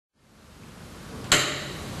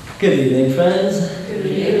Good evening, friends. Good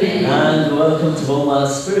evening. And welcome to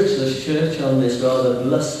Beaumart's Spiritualist Church on this rather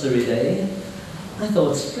blustery day. I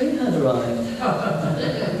thought spring had arrived.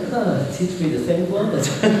 Teach me to think, won't it?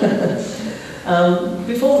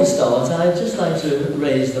 Before we start, I'd just like to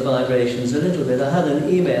raise the vibrations a little bit. I had an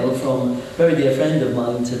email from a very dear friend of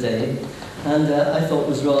mine today, and I thought it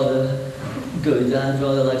was rather good. I'd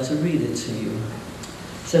rather like to read it to you.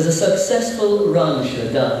 It says, a successful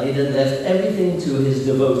rancher died and left everything to his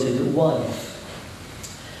devoted wife.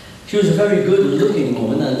 She was a very good-looking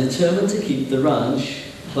woman and determined to keep the ranch,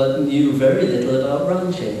 but knew very little about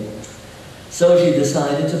ranching. So she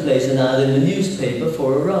decided to place an ad in the newspaper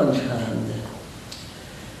for a ranch hand.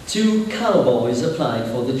 2 cowboys applied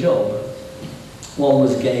for the job. One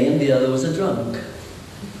was gay and the other was a drunk.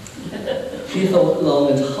 She thought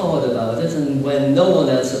long and hard about it, and when no one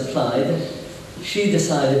else applied, she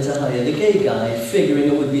decided to hire the gay guy, figuring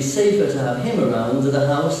it would be safer to have him around the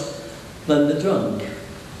house than the drunk.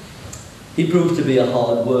 He proved to be a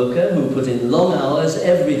hard worker who put in long hours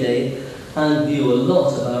every day and knew a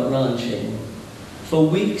lot about ranching. For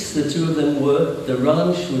weeks the two of them worked. The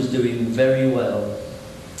ranch was doing very well.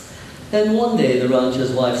 Then one day the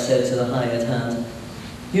rancher's wife said to the hired hand,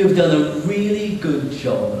 "You've done a really good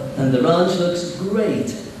job and the ranch looks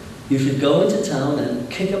great. You should go into town and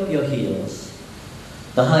kick up your heels."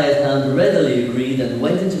 The hired hand readily agreed and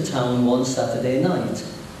went into town one Saturday night.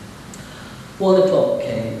 1 o'clock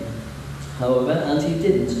came, however, and he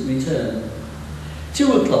didn't return.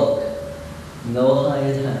 2 o'clock, no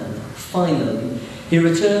hired hand. Finally, he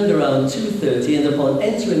returned around 2:30, and upon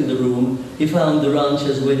entering the room, he found the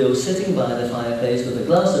rancher's widow sitting by the fireplace with a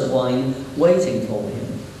glass of wine waiting for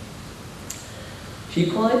him. She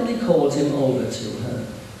quietly called him over to her.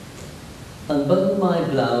 "Unbutton my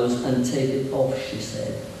blouse and take it off," she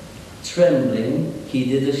said. Trembling, he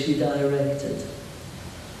did as she directed.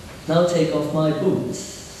 "Now take off my boots."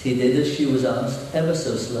 He did as she was asked, ever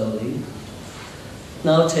so slowly.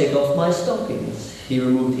 "Now take off my stockings." He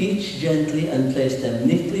removed each gently and placed them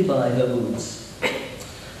neatly by her boots.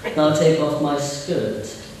 "Now take off my skirt."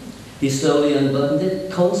 He slowly unbuttoned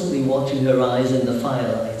it, constantly watching her eyes in the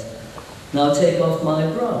firelight. "Now take off my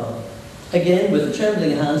bra." Again, with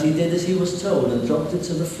trembling hands, he did as he was told and dropped it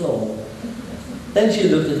to the floor. Then she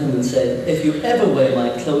looked at him and said, "If you ever wear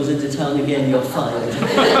my clothes into town again, you're fired." You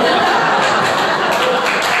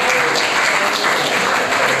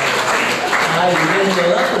didn't know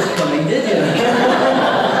that was coming, did you?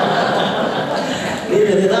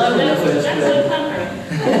 Neither did I when I first read.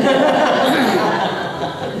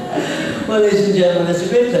 Well, ladies and gentlemen, it's a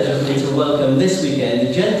great pleasure for me to welcome this weekend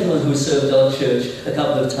a gentleman who served our church a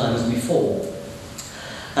couple of times before.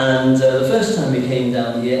 And the first time he came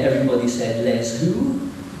down here, everybody said, "Les who?"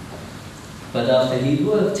 But after he'd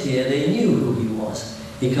worked here, they knew who he was.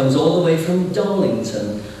 He comes all the way from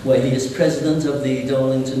Darlington, where he is president of the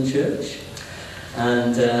Darlington Church.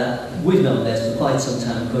 And we've known Les for quite some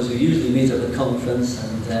time because we usually meet at the conference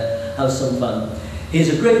and have some fun. He's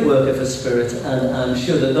a great worker for Spirit, and I'm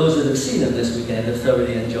sure that those that have seen him this weekend have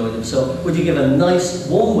thoroughly enjoyed him. So would you give a nice,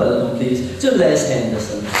 warm welcome, please, to Les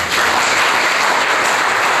Henderson.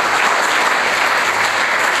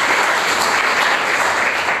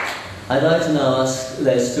 I'd like to now ask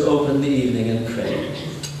Les to open the evening in prayer.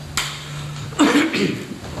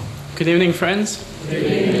 Good evening, friends. Good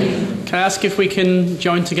evening. Can I ask if we can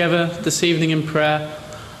join together this evening in prayer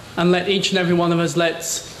and let each and every one of us,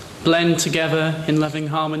 let's blend together in loving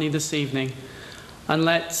harmony this evening, and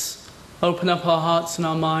let's open up our hearts and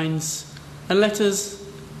our minds, and let us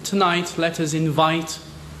invite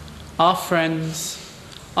our friends,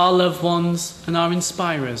 our loved ones and our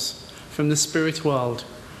inspirers from the spirit world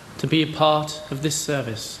to be a part of this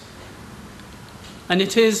service. And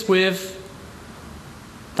it is with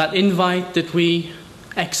that invite that we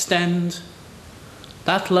extend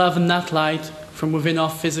that love and that light from within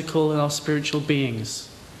our physical and our spiritual beings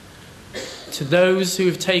to those who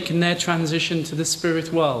have taken their transition to the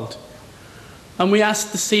spirit world. And we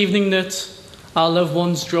ask this evening that our loved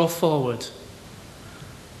ones draw forward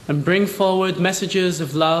and bring forward messages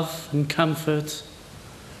of love and comfort,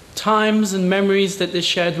 times and memories that they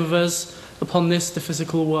shared with us upon the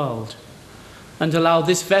physical world, and allow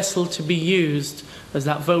this vessel to be used as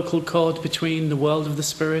that vocal cord between the world of the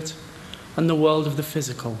spirit and the world of the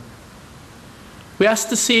physical. We ask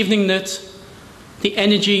this evening that the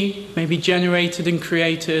energy may be generated and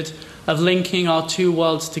created of linking our two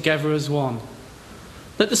worlds together as one.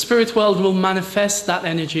 That the spirit world will manifest that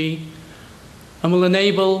energy and will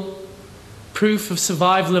enable proof of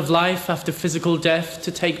survival of life after physical death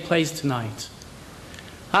to take place tonight.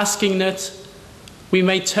 Asking that we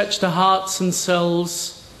may touch the hearts and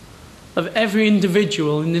souls of every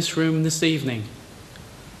individual in this room this evening,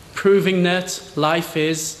 proving that life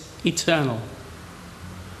is eternal.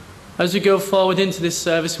 As we go forward into this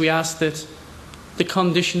service, we ask that the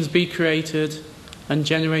conditions be created and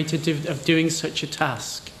generated of doing such a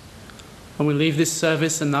task. And we leave this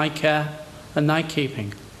service in thy care and thy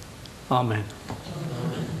keeping. Amen.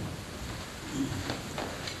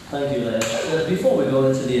 Thank you, Les. Before we go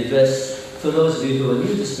into the address, for those of you who are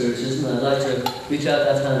new to Spiritualism, I'd like to reach out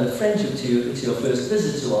that hand of friendship to you. It's your first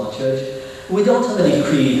visit to our church. We don't have any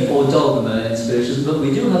creed or dogma in Spiritualism, but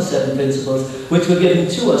we do have 7 principles which were given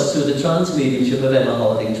to us through the trans-mediumship of Emma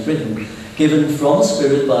Harding's Britain, given from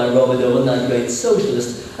Spirit by Robert Owen, that great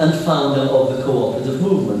socialist and founder of the cooperative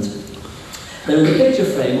movement. They're in the picture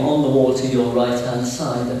frame on the wall to your right-hand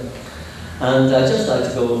side. And I'd just like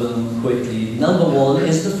to go over them quickly. Number 1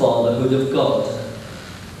 is the fatherhood of God,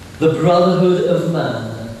 the brotherhood of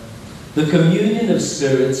man, the communion of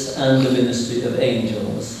spirits and the ministry of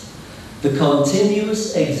angels, the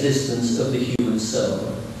continuous existence of the human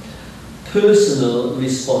soul, personal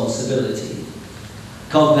responsibility,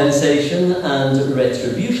 compensation and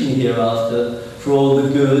retribution hereafter for all the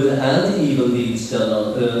good and evil deeds done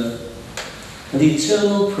on earth, and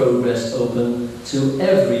eternal progress open to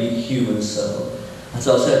every human soul. That's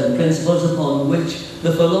our 7 principles upon which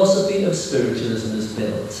the philosophy of Spiritualism is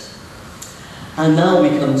built. And now we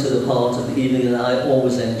come to the part of the evening that I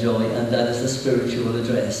always enjoy, and that is the spiritual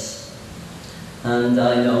address. And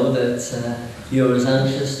I know that you're as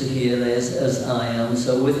anxious to hear Les as I am,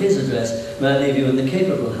 so with his address, may I leave you in the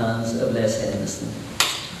capable hands of Les Henderson.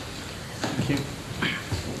 Thank you.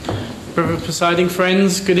 Brother presiding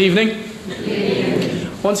friends, good evening.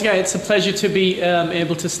 Once again, it's a pleasure to be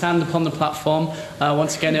able to stand upon the platform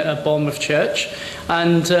once again at Bournemouth Church.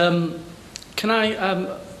 And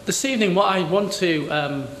this evening, what I want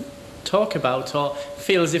to talk about, or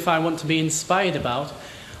feel as if I want to be inspired about,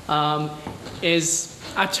 is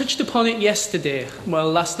I touched upon it yesterday,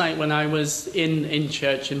 last night when I was in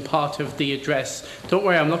church in part of the address. Don't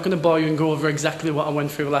worry, I'm not going to bore you and go over exactly what I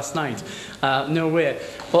went through last night. No way.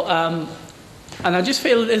 But and I just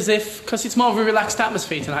feel as if, because it's more of a relaxed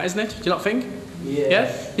atmosphere tonight, isn't it? Do you not think?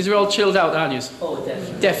 Yes. Yeah? You're all chilled out, aren't you? Oh,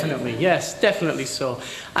 definitely. Definitely, yes, definitely so.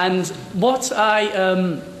 And what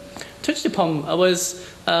I touched upon was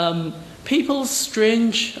people's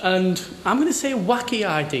strange and, I'm going to say, wacky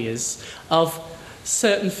ideas of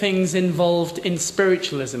certain things involved in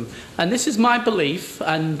spiritualism. And this is my belief,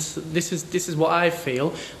 and this is what I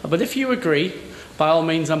feel. But if you agree, by all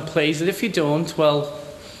means, I'm pleased. And if you don't, well,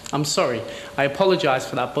 I'm sorry. I apologise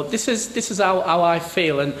for that. But this is how I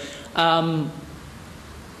feel. And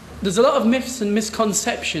there's a lot of myths and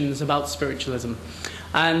misconceptions about spiritualism,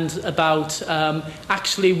 and about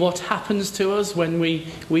actually what happens to us when we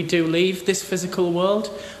do leave this physical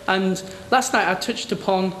world. And last night I touched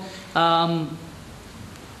upon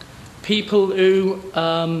people who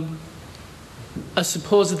are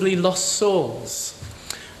supposedly lost souls.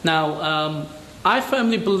 Now, I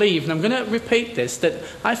firmly believe, and I'm going to repeat this, that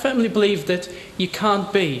I firmly believe that you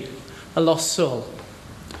can't be a lost soul.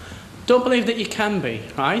 Don't believe that you can be,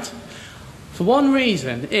 right? For one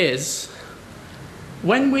reason is,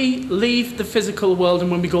 when we leave the physical world and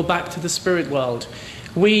when we go back to the spirit world,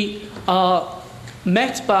 we are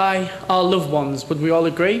met by our loved ones. Would we all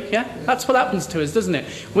agree? Yeah? That's what happens to us, doesn't it?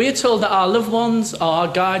 We are told that our loved ones, or our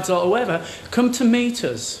guides, or whoever, come to meet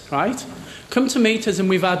us, right? Come to meet us, and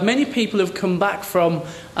we've had many people who've come back from,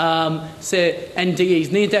 say,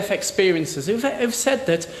 NDEs, near-death experiences, who've said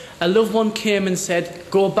that a loved one came and said,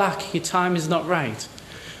 go back, your time is not right.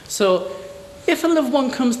 So, if a loved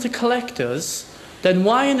one comes to collect us, then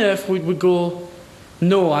why on earth would we go,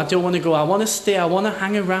 no, I don't want to go, I want to stay, I want to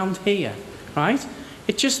hang around here, right?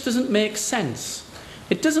 It just doesn't make sense.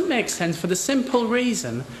 It doesn't make sense for the simple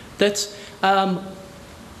reason that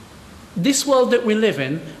this world that we live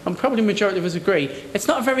in, and probably the majority of us agree, it's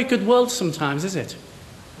not a very good world sometimes, is it?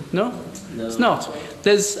 No? No. It's not.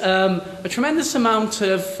 There's a tremendous amount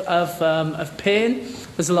of pain,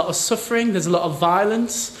 there's a lot of suffering, there's a lot of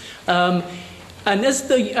violence, and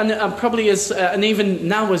even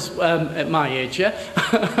now at my age, yeah,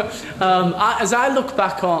 as I look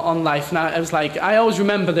back on life now, I was like, I always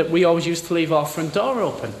remember that we always used to leave our front door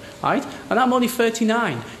open, right? And I'm only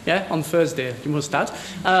 39, yeah, on Thursday, you must add.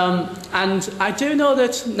 And I do know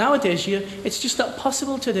that nowadays it's just not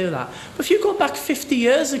possible to do that. But if you go back 50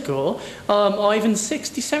 years ago, or even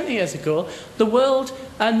 60, 70 years ago, the world,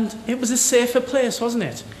 and it was a safer place, wasn't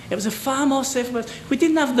it? It was a far more safer place. We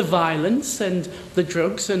didn't have the violence and the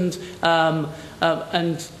drugs and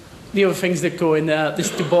the other things that go in this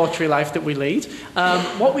debauchery life that we lead.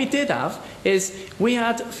 What we did have is we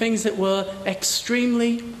had things that were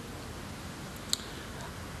extremely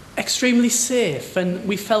safe, and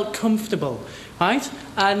we felt comfortable, right?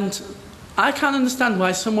 And I can't understand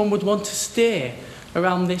why someone would want to stay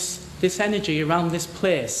around this energy, around this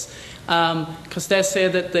place, because they say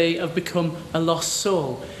that they have become a lost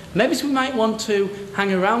soul. Maybe we might want to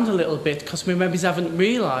hang around a little bit because we maybe haven't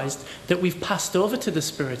realised that we've passed over to the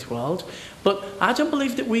spirit world. But I don't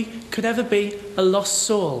believe that we could ever be a lost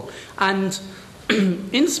soul. And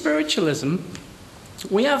in spiritualism,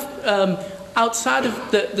 we have, outside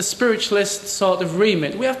of the spiritualist sort of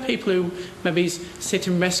remit, we have people who maybe sit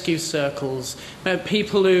in rescue circles,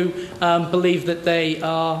 people who believe that they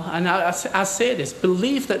are, and I say this,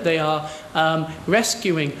 believe that they are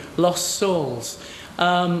rescuing lost souls.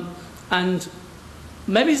 And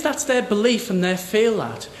maybe that's their belief and they feel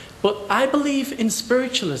that. But I believe in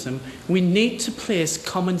spiritualism we need to place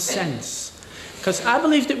common sense. Because I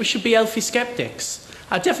believe that we should be healthy skeptics.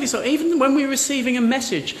 I definitely so. Even when we're receiving a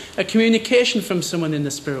message, a communication from someone in the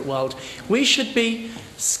spirit world, we should be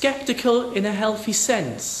skeptical in a healthy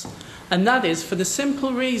sense. And that is for the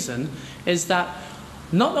simple reason is that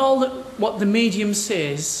not all what the medium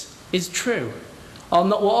says is true. Or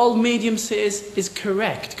not what all the medium says is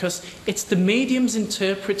correct, because it's the medium's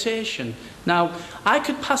interpretation. Now, I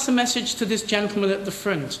could pass a message to this gentleman at the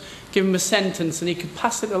front, give him a sentence, and he could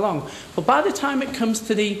pass it along. But by the time it comes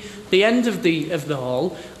to the end of the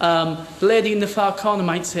hall, the lady in the far corner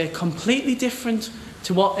might say completely different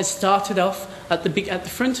to what has started off at the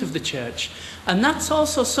front of the church. And that's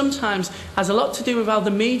also sometimes has a lot to do with how the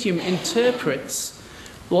medium interprets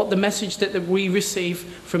what the message that we receive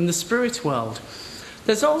from the spirit world.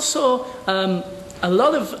 There's also a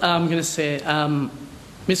lot of, I'm going to say,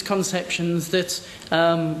 misconceptions that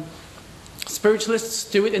spiritualists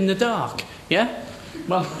do it in the dark. Yeah?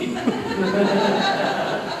 Well,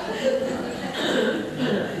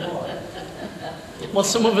 well,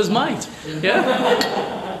 some of us might.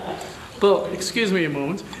 Yeah? But, excuse me a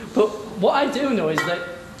moment. But what I do know is that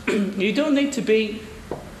you don't need to be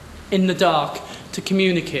in the dark to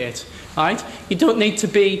communicate. Right? You don't need to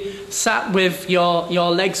be sat with your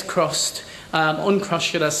legs crossed, uncrossed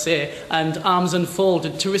should I say, and arms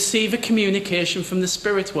unfolded to receive a communication from the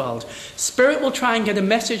spirit world. Spirit will try and get a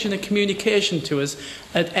message and a communication to us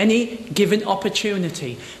at any given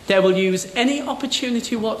opportunity. They will use any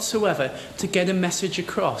opportunity whatsoever to get a message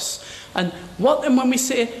across. And when we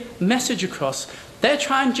say message across, they're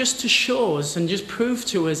trying just to show us and just prove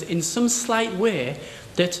to us in some slight way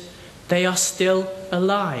that they are still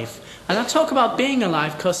alive. And I talk about being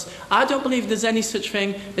alive because I don't believe there's any such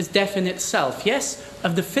thing as death in itself. Yes,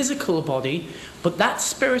 of the physical body, but that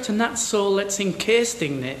spirit and that soul that's encased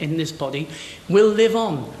in this body will live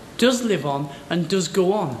on, does live on, and does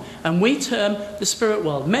go on. And we term the spirit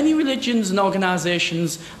world. Many religions and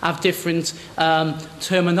organisations have different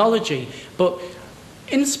terminology, but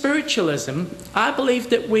in spiritualism, I believe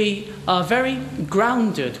that we are very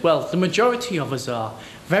grounded, well, the majority of us are,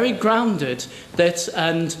 very grounded,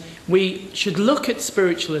 and we should look at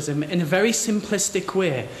spiritualism in a very simplistic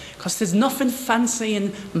way, because there's nothing fancy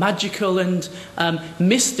and magical and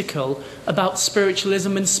mystical about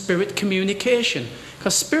spiritualism and spirit communication,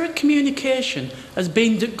 because spirit communication has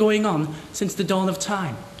been going on since the dawn of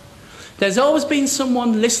time. There's always been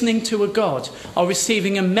someone listening to a God or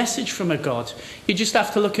receiving a message from a God. You just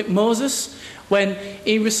have to look at Moses when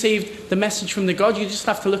he received the message from the God. You just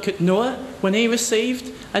have to look at Noah when he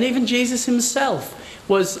received. And even Jesus himself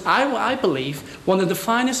was, I believe, one of the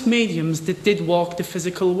finest mediums that did walk the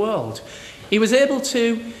physical world. He was able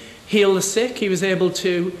to heal the sick. He was able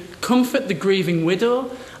to comfort the grieving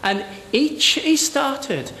widow. And he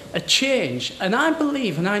started a change. And I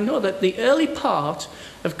believe, and I know that the early part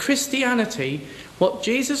of Christianity, what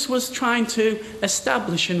Jesus was trying to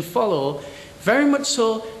establish and follow, very much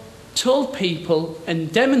so told people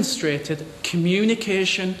and demonstrated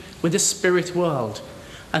communication with the spirit world.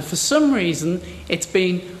 And for some reason, it's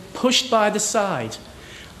been pushed by the side.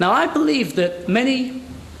 Now, I believe that many,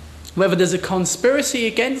 whether there's a conspiracy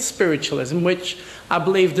against spiritualism, which I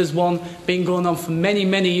believe there's one been going on for many,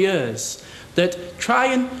 many years, that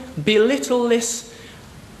try and belittle this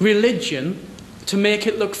religion to make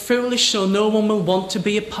it look foolish so no one will want to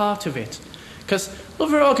be a part of it. Because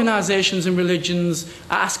other organisations and religions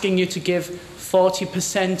are asking you to give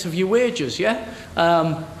 40% of your wages, yeah?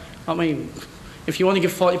 I mean, if you want to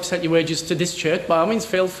give 40% of your wages to this church, by all means,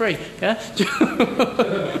 feel free, yeah?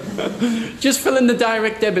 Just fill in the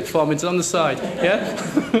direct debit form, it's on the side, yeah?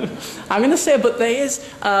 I'm going to say, but there is,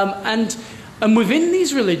 and within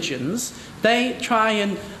these religions, they try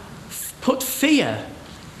and put fear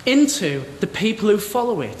into the people who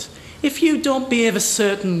follow it. If you don't behave a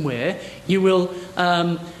certain way, you will.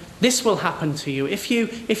 This will happen to you. If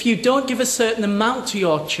you don't give a certain amount to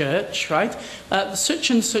your church, right?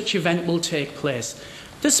 Such and such event will take place.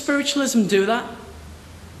 Does spiritualism do that?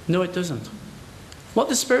 No, it doesn't. What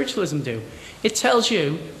does spiritualism do? It tells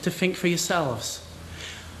you to think for yourselves.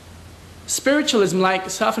 Spiritualism, like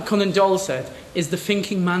Arthur Conan Doyle said, is the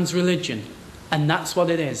thinking man's religion. And that's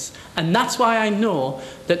what it is. And that's why I know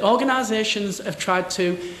that organisations have tried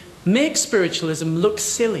to make spiritualism look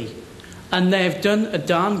silly. And they've done a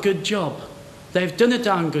darn good job. They've done a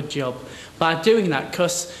darn good job by doing that,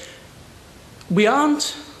 because we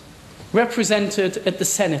aren't represented at the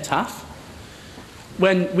cenotaph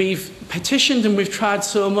when we've petitioned and we've tried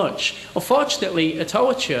so much. Unfortunately, at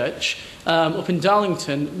our church up in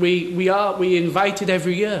Darlington, we invited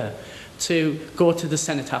every year to go to the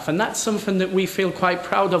cenotaph, and that's something that we feel quite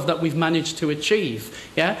proud of that we've managed to achieve.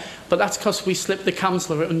 Yeah, but that's because we slipped the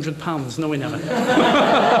councillor £100. No, we never.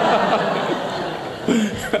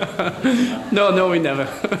 No, we never.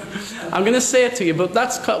 I'm going to say it to you, but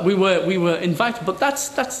that's we were invited, but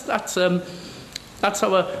that's our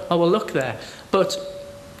look there. But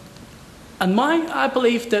and why I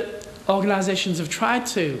believe that organisations have tried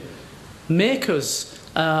to make us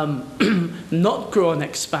not grow and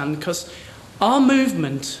expand, because our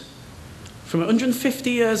movement from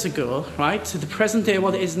 150 years ago, right, to the present day,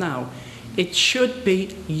 what it is now, it should be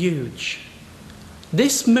huge.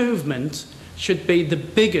 This movement should be the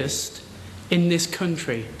biggest in this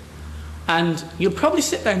country. And you'll probably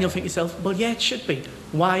sit there and you'll think to yourself, well, yeah, it should be.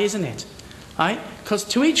 Why isn't it? Right? Because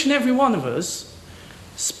to each and every one of us,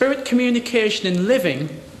 spirit communication and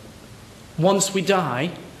living, once we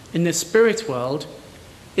die, in the spirit world,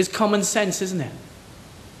 is common sense, isn't it?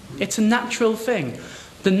 It's a natural thing.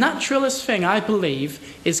 The naturalest thing, I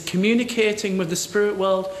believe, is communicating with the spirit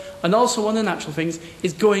world, and also one of the natural things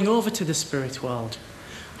is going over to the spirit world.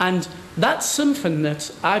 And that's something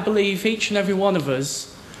that I believe each and every one of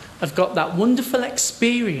us have got that wonderful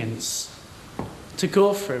experience to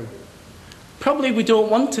go through. Probably we don't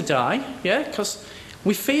want to die, yeah, because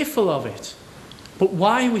we're fearful of it. But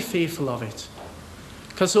why are we fearful of it?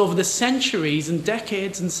 Because over the centuries and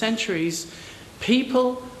decades and centuries,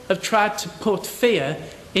 people have tried to put fear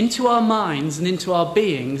into our minds and into our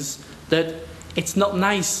beings that it's not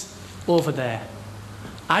nice over there.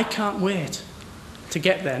 I can't wait to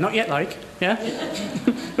get there. Not yet, yeah?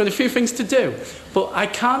 Got a few things to do. But I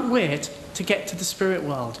can't wait to get to the spirit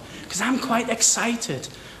world, because I'm quite excited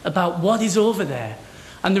about what is over there.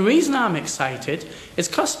 And the reason I'm excited is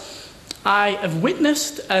because I have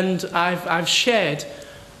witnessed and I've shared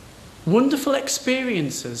wonderful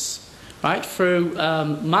experiences, right, through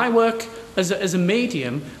my work as a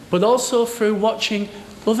medium, but also through watching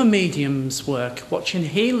other mediums work, watching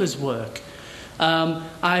healers work.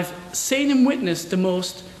 I've seen and witnessed the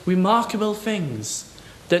most remarkable things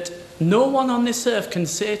that no one on this earth can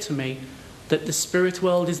say to me that the spirit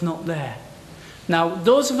world is not there. Now,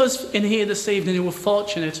 those of us in here this evening who were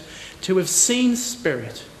fortunate to have seen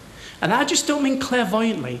spirit, and I just don't mean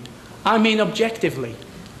clairvoyantly, I mean objectively.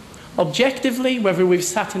 Objectively, whether we've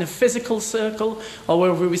sat in a physical circle or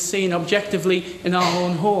whether we've seen objectively in our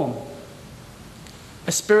own home.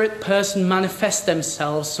 A spirit person manifests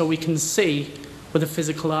themselves so we can see with a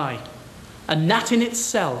physical eye. And that in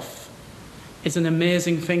itself is an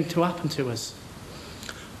amazing thing to happen to us.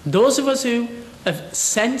 Those of us who have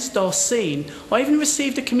sensed or seen or even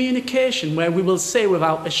received a communication where we will say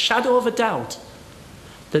without a shadow of a doubt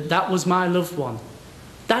that that was my loved one,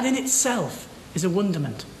 that in itself is a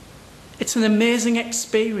wonderment. It's an amazing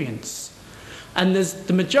experience. And there's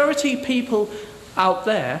the majority of people out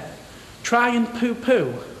there try and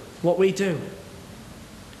poo-poo what we do.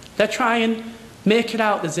 They try and make it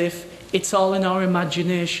out as if it's all in our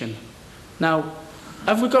imagination. Now,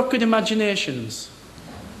 have we got good imaginations?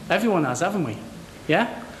 Everyone has, haven't we?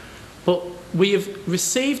 Yeah? But we have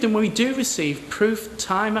received, and we do receive, proof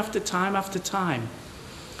time after time after time.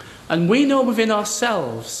 And we know within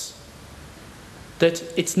ourselves that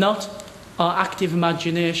it's not our active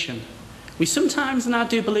imagination. We sometimes, and I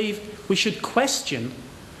do believe, we should question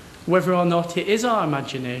whether or not it is our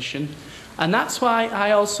imagination. And that's why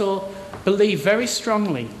I also believe very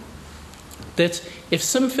strongly that if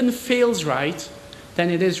something feels right, then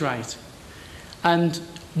it is right. And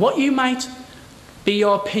what you might be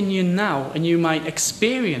your opinion now and you might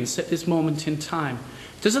experience at this moment in time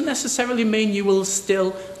doesn't necessarily mean you will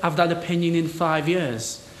still have that opinion in 5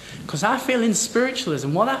 years. Because I feel in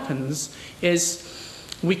spiritualism what happens is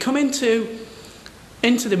we come into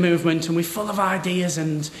into the movement and we're full of ideas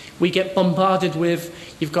and we get bombarded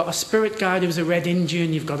with, you've got a spirit guide who's a Red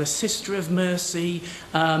Indian, you've got a sister of mercy,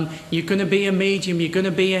 you're going to be a medium, you're going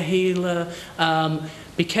to be a healer,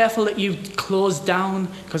 be careful that you close down,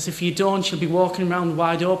 because if you don't, you'll be walking around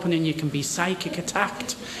wide open and you can be psychic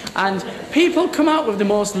attacked. And people come out with the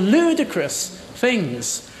most ludicrous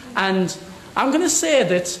things. And I'm going to say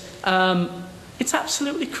that it's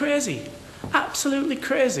absolutely crazy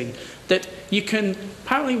that you can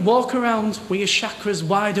apparently walk around with your chakras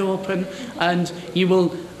wide open and you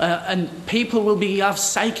will and people will have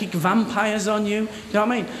psychic vampires on you. You know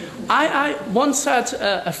what I mean? I once had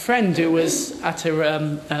a friend who was at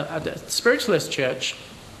a spiritualist church.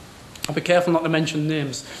 I'll be careful not to mention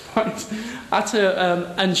names. Right?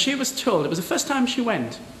 And she was told, it was the first time she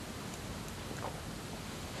went,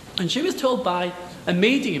 and she was told by a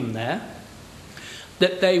medium there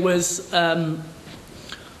that there was,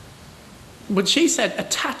 what she said,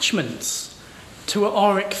 attachments to an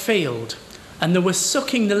auric field, and they were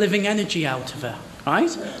sucking the living energy out of her,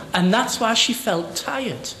 right? And that's why she felt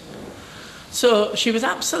tired. So she was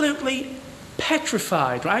absolutely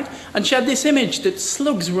petrified, right? And she had this image that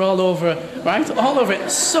slugs were all over her, right? All over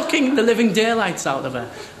it, sucking the living daylights out of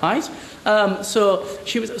her, right? So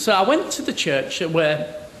I went to the church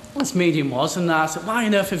where this medium was, and I said, "Why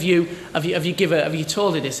on earth have you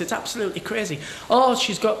told her this? It's absolutely crazy." "Oh,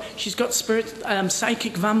 she's got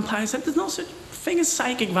psychic vampires." I said, "There's no such thing as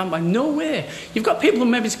psychic vampire. No way. You've got people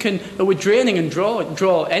who are draining and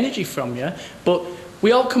draw energy from you, but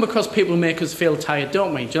we all come across people who make us feel tired,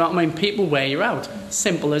 don't we? Do you know what I mean? People wear you out.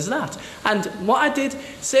 Simple as that." And what I did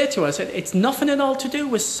say to her, I said, "It's nothing at all to do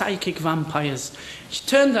with psychic vampires." She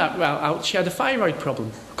turned out she had a thyroid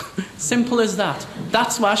problem. Simple as that.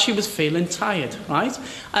 That's why she was feeling tired, right?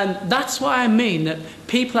 And that's why I mean that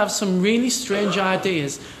people have some really strange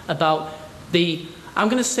ideas about the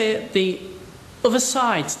other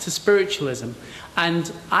sides to spiritualism.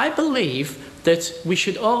 And I believe that we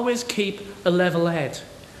should always keep a level head.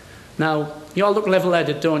 Now, you all look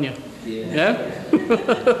level-headed, don't you? Yeah?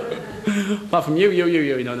 Apart from you,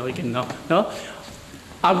 no, you can, no.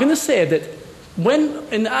 I'm going to say that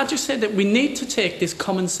I just said that we need to take this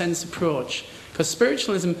common sense approach, because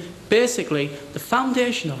spiritualism, basically, the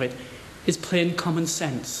foundation of it is plain common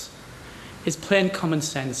sense.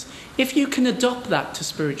 If you can adopt that to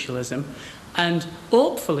spiritualism, and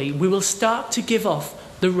hopefully we will start to give off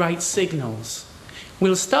the right signals.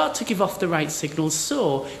 We'll start to give off the right signals,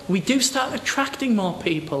 so we do start attracting more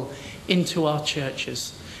people into our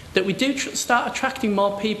churches. That we do start attracting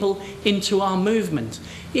more people into our movement.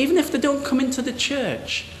 Even if they don't come into the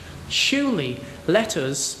church, surely let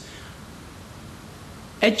us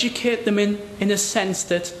educate them in a sense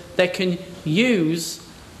that they can use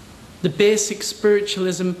the basic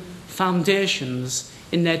spiritualism foundations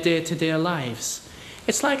in their day-to-day lives.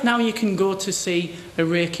 It's like now you can go to see a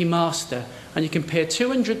Reiki master and you can pay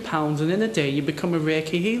 £200 and in a day you become a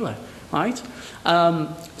Reiki healer, right?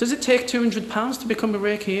 Does it take £200 to become a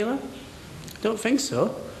Reiki healer? Don't think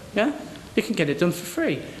so. Yeah? You can get it done for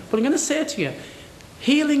free. But I'm going to say to you,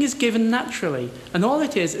 healing is given naturally, and all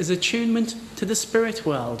it is attunement to the spirit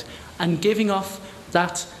world and giving off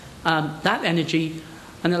that energy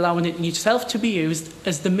and allowing it yourself to be used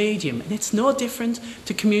as the medium. And it's no different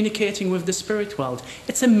to communicating with the spirit world.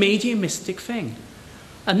 It's a mediumistic thing.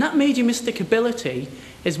 And that mediumistic ability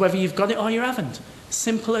is whether you've got it or you haven't.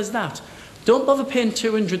 Simple as that. Don't bother paying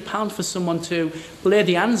 £200 for someone to lay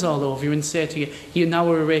the hands all over you and say to you, "You're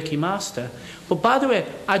now a Reiki master." But by the way,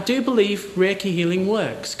 I do believe Reiki healing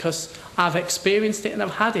works because I've experienced it and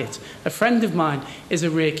I've had it. A friend of mine is a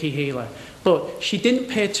Reiki healer, but she didn't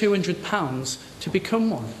pay £200 to become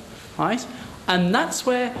one, right? And that's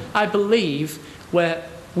where I believe where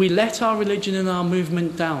we let our religion and our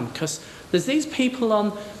movement down, because there's these people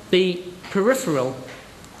on the peripheral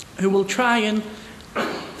who will try and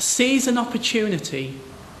seize an opportunity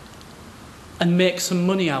and make some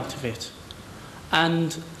money out of it.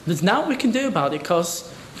 And there's nothing we can do about it, because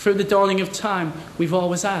through the dawning of time, we've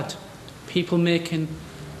always had people making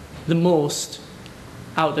the most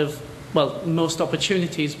out of, most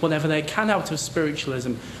opportunities, whatever they can, out of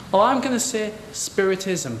spiritualism. Or I'm going to say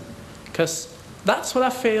spiritism, because that's what I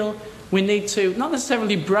feel we need to, not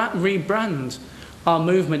necessarily rebrand our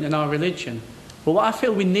movement and our religion, but what I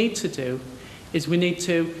feel we need to do is we need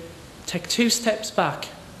to take 2 steps back,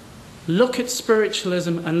 look at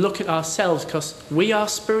spiritualism and look at ourselves, because we are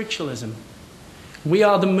spiritualism. We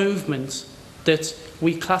are the movement that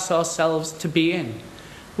we class ourselves to be in.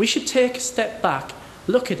 We should take a step back,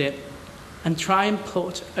 look at it, and try and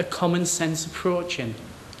put a common sense approach in.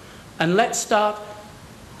 And let's start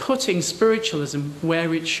putting spiritualism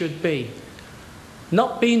where it should be.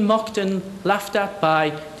 Not being mocked and laughed at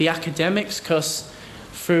by the academics, because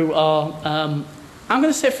through our, I'm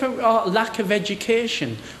going to say through our lack of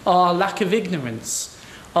education, or our lack of ignorance,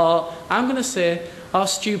 or I'm going to say our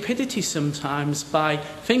stupidity sometimes by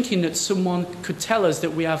thinking that someone could tell us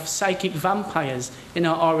that we have psychic vampires in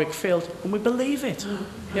our auric field, and we believe it.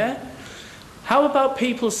 Yeah? How about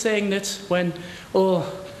people saying that when,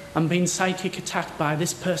 oh, I'm being psychic attacked by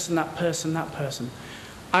this person, that person, that person.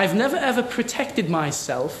 I've never ever protected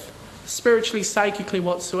myself spiritually, psychically,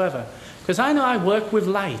 whatsoever. Because I know I work with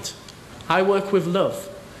light. I work with love.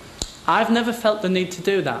 I've never felt the need to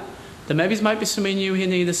do that. There might be some of you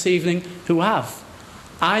here this evening who have.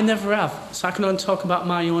 I never have. So I can only talk about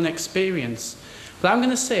my own experience. But I'm going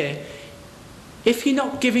to say, if you're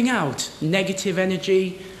not giving out negative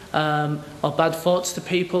energy or bad thoughts to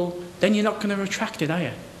people, then you're not going to attract it, are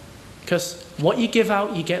you? Because what you give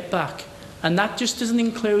out, you get back. And that just doesn't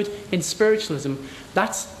include in spiritualism.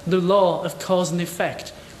 That's the law of cause and effect,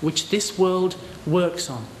 which this world works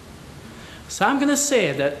on. So I'm going to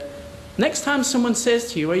say that next time someone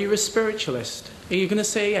says to you, are you a spiritualist? Are you going to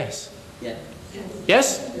say yes? Yeah.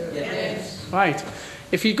 Yes? Yes. Right.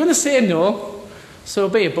 If you're going to say no, so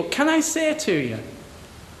be it. But can I say to you,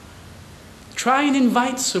 try and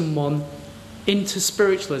invite someone into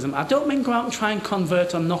spiritualism. I don't mean go out and try and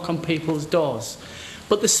convert or knock on people's doors.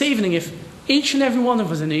 But this evening, if each and every one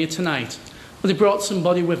of us in here tonight would have brought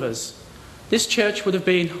somebody with us, this church would have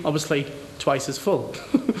been, obviously, twice as full.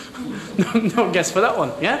 No guess for that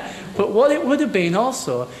one, yeah? But what it would have been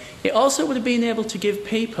also, it also would have been able to give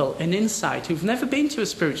people an insight who've never been to a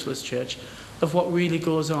spiritualist church of what really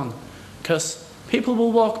goes on. Because people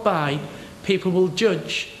will walk by, people will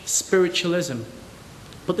judge spiritualism,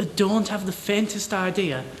 but they don't have the faintest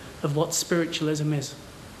idea of what spiritualism is.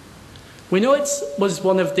 We know it was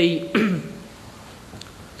one of the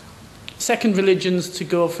second religions to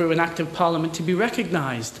go through an act of parliament to be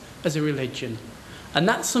recognised as a religion. And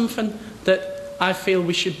that's something that I feel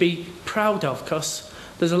we should be proud of, because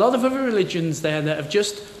there's a lot of other religions there that have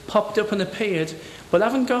just popped up and appeared, but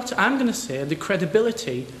haven't got, I'm going to say, the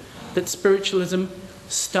credibility that spiritualism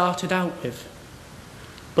started out with.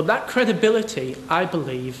 But that credibility, I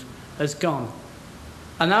believe, has gone.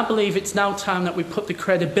 And I believe it's now time that we put the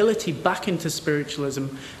credibility back into spiritualism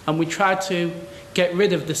and we try to get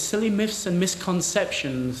rid of the silly myths and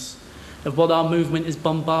misconceptions of what our movement is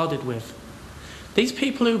bombarded with. These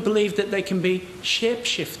people who believe that they can be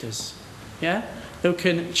shapeshifters, yeah, who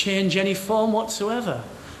can change any form whatsoever,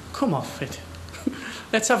 come off it.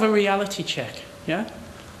 Let's have a reality check, yeah?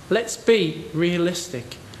 Let's be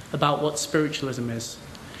realistic about what spiritualism is.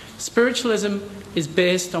 Spiritualism is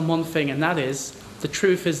based on one thing, and that is, the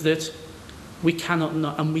truth is that we cannot,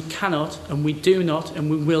 and we do not,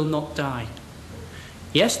 and we will not die.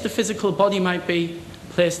 Yes, the physical body might be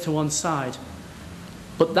placed to one side,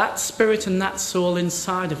 but that spirit and that soul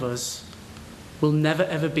inside of us will never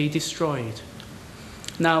ever be destroyed.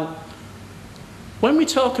 Now, when we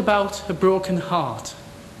talk about a broken heart,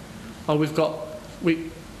 or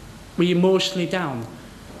we're emotionally down,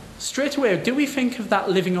 straight away, do we think of that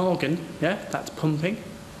living organ, yeah, that's pumping,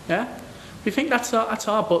 yeah? We think that's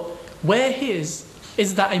our, but where is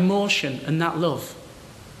that emotion and that love?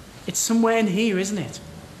 It's somewhere in here, isn't it?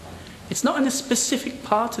 It's not in a specific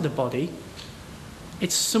part of the body.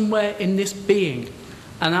 It's somewhere in this being.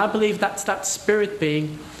 And I believe that's that spirit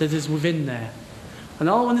being that is within there. And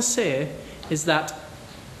all I want to say is that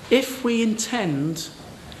if we intend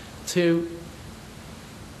to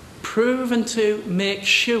prove and to make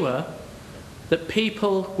sure that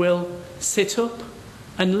people will sit up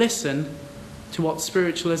and listen to what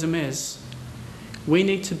spiritualism is, we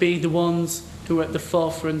need to be the ones who are at the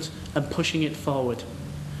forefront and pushing it forward.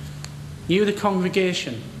 You, the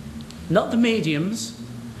congregation, not the mediums,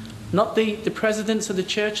 not the presidents of the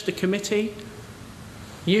church, the committee.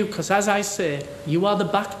 You, because as I say, you are the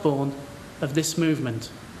backbone of this movement.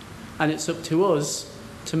 And it's up to us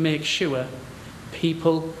to make sure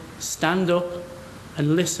people stand up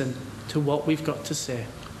and listen to what we've got to say.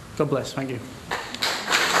 God bless. Thank you.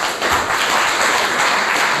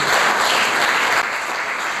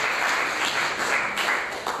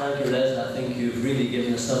 Thank you, Les. I think you've really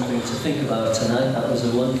given us something to think about tonight. That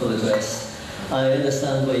was a wonderful address. I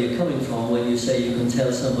understand where you're coming from when you say you can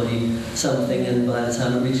tell somebody something and by the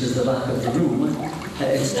time it reaches the back of the room,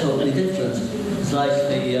 it's totally different. It's like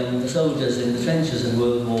the soldiers in the trenches in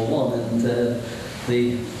World War I, and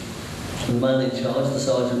the man in charge, the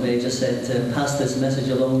sergeant major, said, pass this message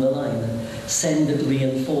along the line. Send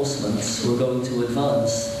reinforcements, we're going to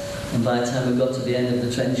advance. And by the time we got to the end of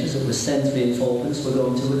the trenches, it was send 3 and 4pence, we're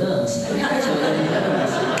going to a dance. So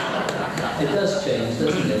it does change,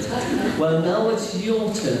 doesn't it? Well, now it's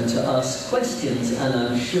your turn to ask questions, and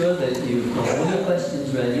I'm sure that you've got all your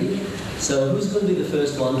questions ready. So who's going to be the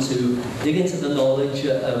first one to dig into the knowledge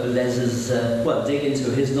of Les's, well, dig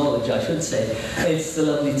into his knowledge, I should say. It's the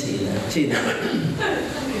lovely Tina. Tina.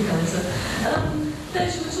 Thank you, guys.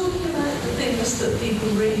 Les, you were talking about the things that people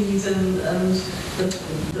read and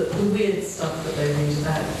the weird stuff that they read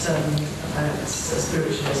about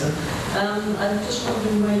spiritualism. I'm just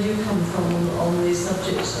wondering where you come from on the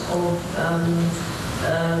subject of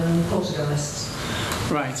poltergeists.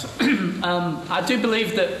 Right. I do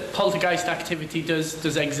believe that poltergeist activity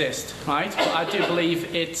does exist, right? But I do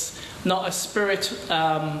believe it's not a spirit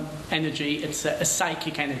energy, it's a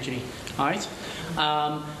psychic energy, right?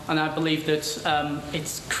 And I believe that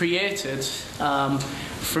it's created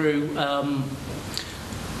through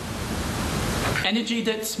energy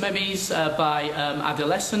that's maybe by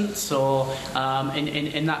adolescence, or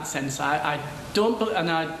in that sense. I don't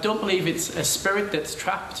believe it's a spirit that's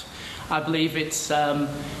trapped. I believe it's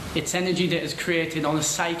energy that is created on a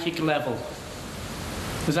psychic level.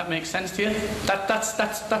 Does that make sense to you?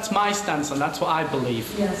 That's my stance, and that's what I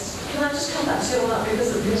believe. Yes. Can I just come back to you on that,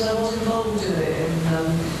 because I was involved in it in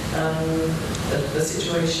the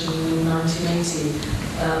situation in 1980.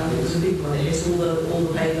 It was a big one. It hit all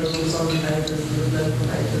the papers, all the Sunday papers, the local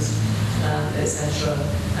papers, etc.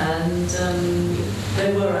 And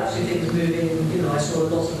there were actually things moving. You know, I saw a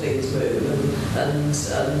lot of things move and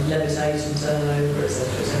levitate and turn over, etc.,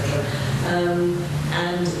 etc.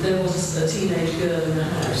 And there was a teenage girl in the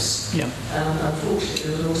house. Yeah.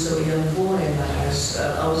 Unfortunately, there was also a young boy in the house.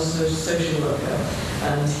 I was a social worker,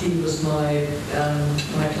 and he was my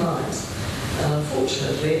client.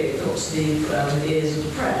 Unfortunately, it got to the ears of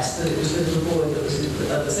the press that it was the little boy that was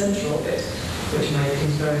at the centre of it, which made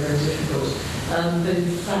things very, very difficult. But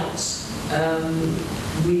in fact,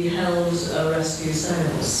 we held a rescue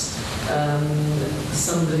seance.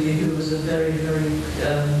 Somebody who was a very, very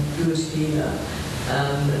good healer.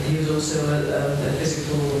 He was also a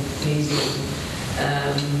physical medium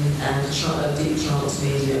and a deep trance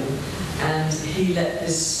medium. And he let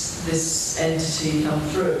this entity come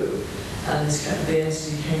through. And the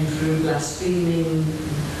entity came through blaspheming,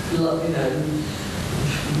 you know,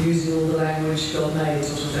 using all the language God made,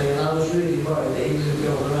 sort of thing. And I was really worried that he was going to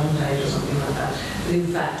go on a rampage or something like that. But in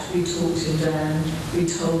fact, we talked him down. We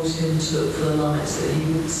told him to look for the lights, that he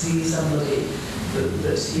would see somebody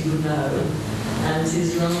that he would know. And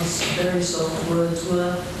his last very soft words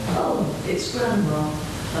were, "Oh, it's Grandma."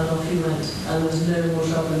 And off he went. And there was no more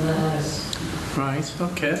trouble in the house. Right,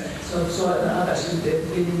 okay. So I've actually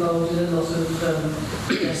been involved in a lot of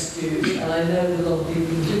rescues, and I know a lot of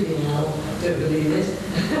people, including Al, don't believe it.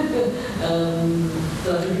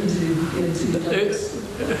 But I've been into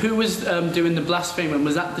Who was doing the blaspheming?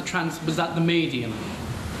 Was that the medium?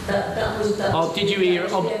 That was. Or did you hear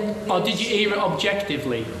it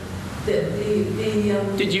objectively?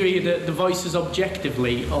 Did you hear the voices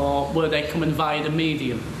objectively, or were they coming via the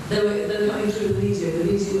medium? They were coming through the medium. The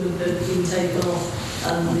medium had been taken off,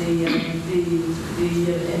 and the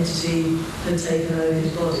entity had taken over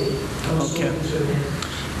his body and was talking through him.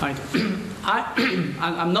 Right.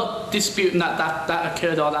 I'm not disputing that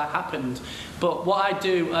occurred or that happened, but what I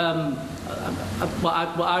do,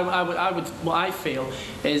 what I feel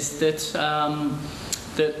is that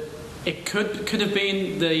that it could have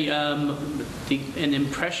been an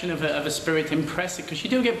impression of a spirit impressing, because you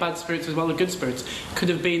do get bad spirits as well as good spirits. Could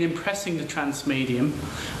have been impressing the trance medium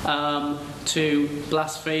to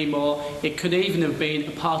blaspheme, or it could even have been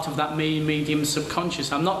a part of that medium's subconscious.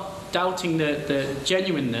 I'm not doubting the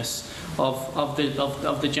genuineness of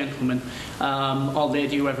the gentleman or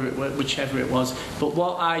lady, whichever it was. But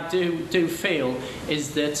what I do feel is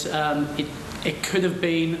that it could have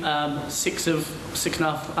been six and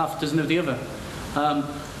a half dozen of the other.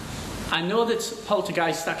 I know that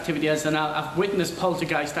poltergeist activity is, and I've witnessed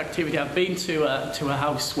poltergeist activity. I've been to a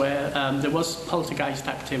house where there was poltergeist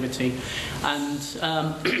activity, and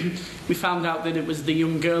we found out that it was the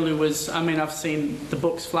young girl who was. I mean, I've seen the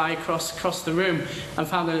books fly across the room, and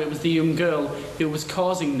found out it was the young girl who was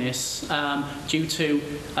causing this due to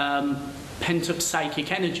pent-up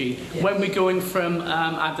psychic energy. Yes. When we're going from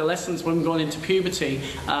adolescence, when we're going into puberty,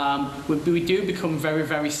 we do become very,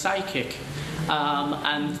 very psychic.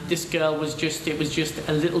 And this girl was just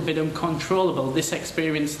a little bit uncontrollable, this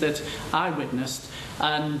experience that I witnessed.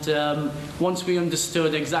 And once we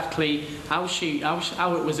understood exactly how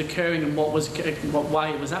it was occurring and why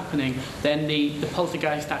it was happening, then the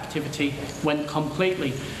poltergeist activity went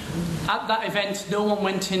completely. At that event, no one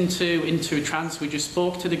went into a trance. We just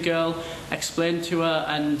spoke to the girl, explained to her,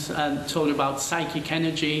 and told her about psychic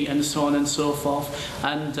energy and so on and so forth.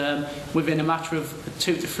 And within a matter of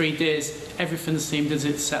 2 to 3 days, everything seemed as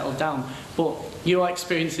it settled down. But your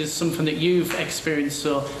experience is something that you've experienced,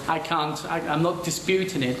 so I'm not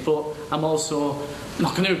disputing it, but I'm also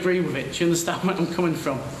not going to agree with it. Do you understand where I'm coming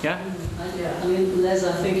from? Yeah? Yeah, I mean, Les,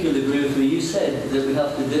 I think you'll agree with me. You said that we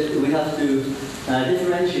have to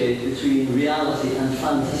differentiate between reality and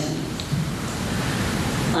fantasy.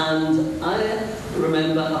 And I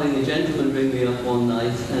remember having a gentleman ring me up one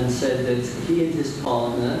night and said that he and his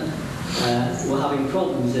partner were having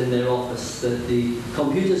problems in their office, that the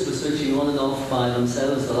computers were switching on and off by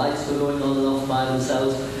themselves, the lights were going on and off by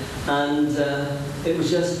themselves, and it was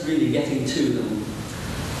just really getting to them.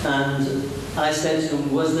 And I said to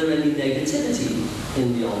him, was there any negativity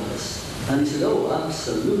in the office? And he said, oh,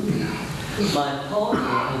 absolutely. My partner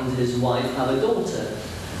and his wife have a daughter.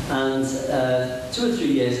 And 2 or 3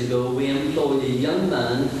 years ago, we employed a young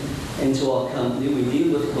man into our company. We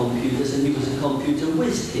deal with computers, and he was a computer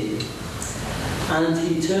whiz kid. And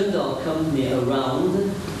he turned our company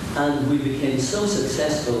around, and we became so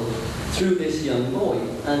successful through this young boy.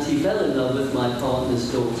 And he fell in love with my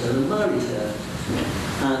partner's daughter and married her.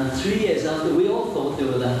 And 3 years after, we all thought they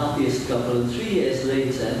were the happiest couple, and 3 years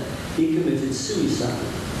later, he committed suicide.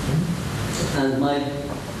 And my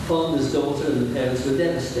partner's daughter and the parents were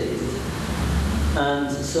devastated.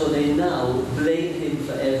 And so they now blame him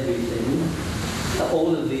for everything.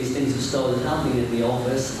 All of these things have started happening in the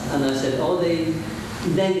office. And I said, are they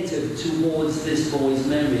negative towards this boy's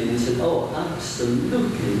memory? And he said, oh,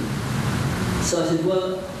 absolutely. So I said,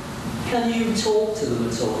 well, can you talk to them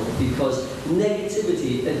at all? Because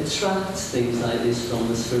negativity attracts things like this from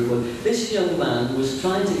the spirit world. This young man was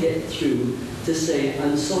trying to get through to say,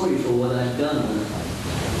 I'm sorry for what I've done.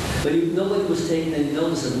 But nobody was taking any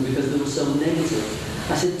notice of him because they were so negative.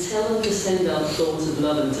 I said, tell them to send out thoughts of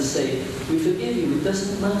love and to say, we forgive you, it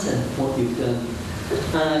doesn't matter what you've done.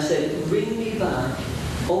 And I said, bring me back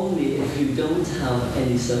only if you don't have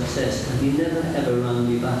any success. And he never ever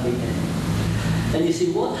rang me back again. And you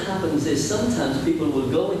see, what happens is sometimes people will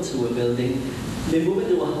go into a building, they move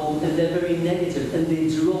into a home, and they're very negative, and they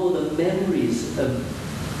draw the memories of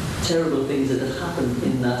terrible things that have happened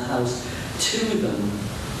in that house to them.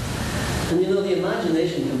 And you know, the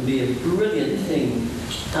imagination can be a brilliant thing.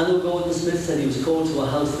 Anno Gordon Smith said he was called to a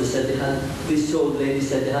house that said they had, this old lady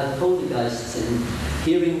said they had poltergeists in,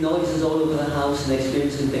 hearing noises all over the house and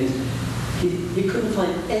experiencing things. He couldn't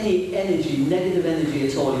find any energy, negative energy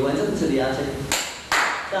at all. He went up into the attic,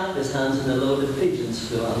 clapped his hands, and a load of pigeons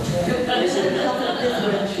flew out. They said we have to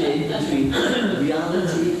differentiate between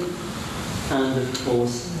reality and, of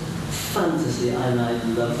course, fantasy. And I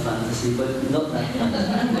love fantasy, but not that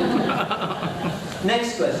fantasy.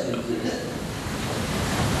 Next question, please.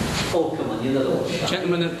 Oh, come on, you're not all shy.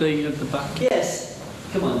 Gentleman at the back. Yes,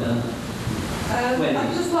 come on now.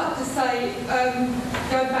 I'd just like to say,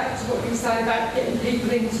 going back to what you were saying about getting people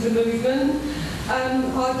into the movement,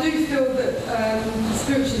 I do feel that the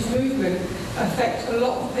spiritualist movement affects a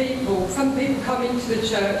lot of people. Some people come into the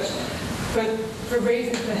church for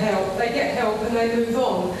reasons for help. They get help and they move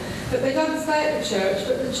on. But they don't stay at the church,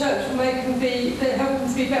 but the church will make them they help them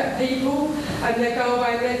to be better people, and they go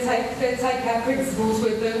away and they take our principles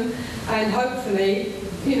with them, and hopefully,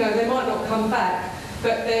 you know, they might not come back,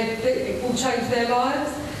 but it will change their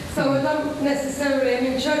lives. So I don't necessarily, I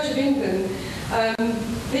mean, Church of England,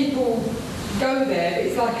 people go there,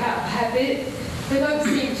 it's like out of habit. They don't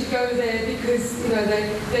seem to go there because, you know,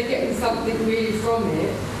 they're getting something really from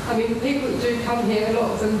it. I mean, people that do come here, a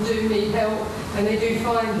lot of them do need help and they do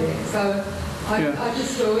find it. So I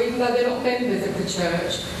just feel, even though they're not members of the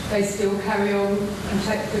church, they still carry on and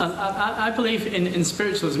take the... I believe in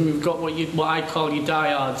spiritualism we've got what I call your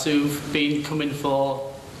diehards who've been coming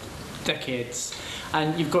for decades.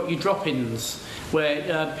 And you've got your drop-ins,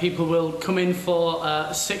 where people will come in for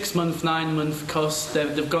a 6-month, 9-month course.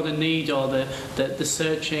 They've got a need, or they're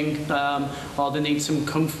searching, or they need some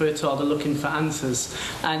comfort, or they're looking for answers.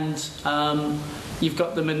 And you've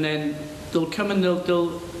got them, and then they'll come and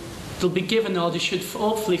they'll be given, or they should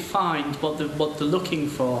hopefully find what they're looking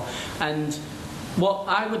for. And what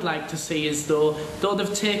I would like to see is, though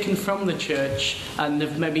they've taken from the church and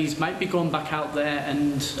they've might be going back out there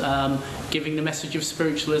and giving the message of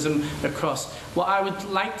spiritualism across, what I would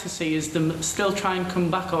like to see is them still try and come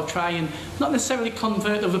back, or try and not necessarily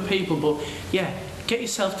convert other people, but yeah, get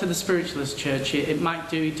yourself to the spiritualist church. It might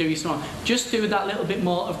do you some. Just do that little bit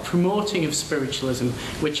more of promoting of spiritualism,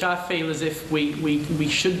 which I feel as if we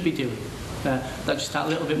should be doing. just that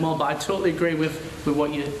little bit more. But I totally agree with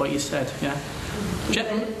what you said. Yeah.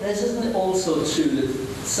 Isn't it also true that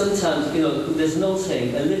sometimes, there's no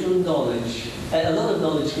saying, a little knowledge, a lot of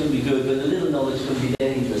knowledge can be good, but a little knowledge can be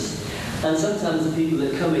dangerous. And sometimes the people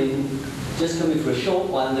that come in, just come in for a short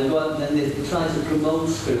while, and they go out and then they try to promote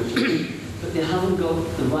spiritualism, but they haven't got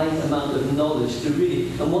the right amount of knowledge to really,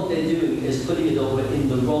 and what they're doing is putting it over in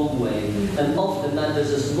the wrong way. And often that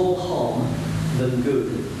does us more harm than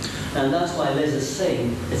good. And that's why there's a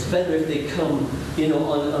saying, it's better if they come,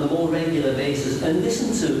 on a more regular basis and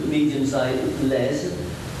listen to mediums like Les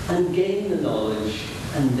and gain the knowledge,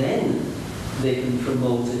 and then they can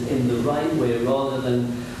promote it in the right way, rather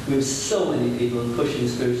than with so many people pushing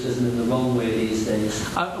spiritualism in the wrong way these days.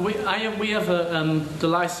 We have the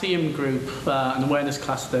Lyceum group, an awareness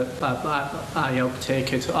class that I help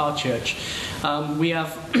take at our church. We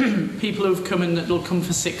have people who've come in that will come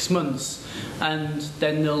for 6 months, and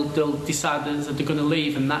then they'll decide that they're going to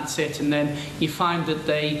leave, and that's it. And then you find that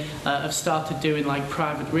they have started doing like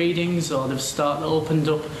private readings, or they've opened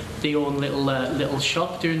up their own little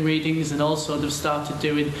shop doing readings, and also they've started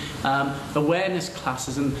doing awareness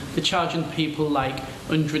classes, and they're charging people like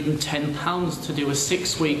 £110 to do a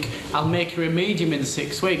 6-week. I'll make you a medium in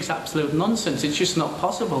 6 weeks. Absolute nonsense. It's just not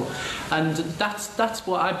possible. And that's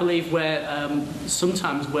what I believe. Where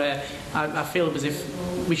sometimes where I feel as if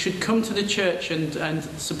we should come to the church and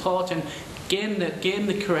support and gain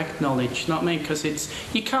the correct knowledge. Not me, because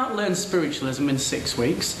you can't learn spiritualism in 6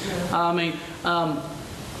 weeks. I mean, I'm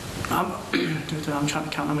trying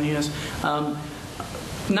to count how many years.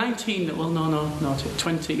 19, well, no,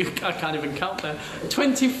 20, I can't even count there.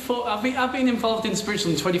 24, I've been involved in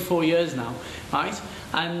spiritualism 24 years now, right?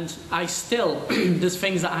 And I still, there's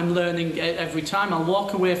things that I'm learning every time. I'll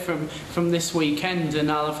walk away from this weekend and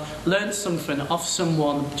I'll have learned something off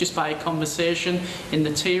someone just by a conversation in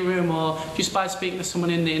the tea room, or just by speaking to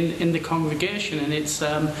someone in the congregation. And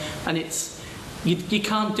you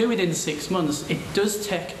can't do it in 6 months. It does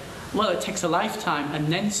take, well, it takes a lifetime and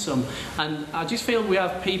then some. And I just feel we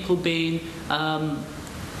have people being,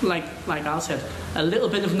 like Al said, a little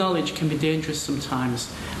bit of knowledge can be dangerous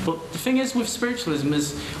sometimes. But the thing is with spiritualism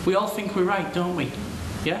is we all think we're right, don't we?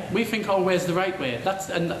 Yeah, we think, oh, where's the right way? That's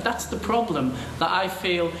the problem that I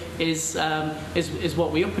feel is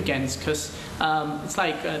what we're up against, because it's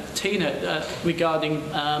like Tina regarding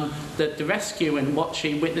the rescue and what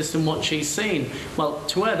she witnessed and what she's seen. Well,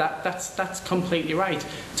 to her that's completely right.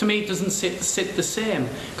 To me, it doesn't sit the same,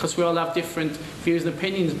 because we all have different views and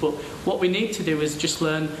opinions. But what we need to do is just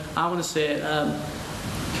learn. I want to say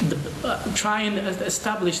try and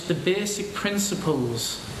establish the basic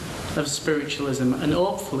principles of spiritualism, and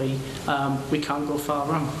hopefully we can't go far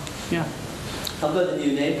wrong. Yeah. I've got a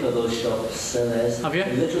new name for those shops. Have you?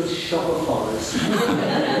 A little shop of horrors.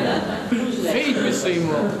 Feed me,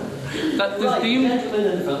 Seymour. Right, gentlemen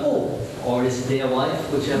in front. Or his dear wife,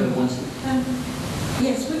 whichever wants to.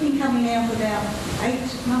 Yes, we've been coming now for about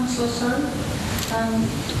 8 months or so.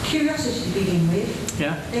 Curiosity to begin with,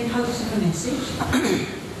 then hopes of a message.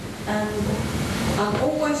 I've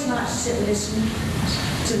always liked to sit and listen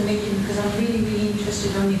to the meeting, because I'm really, really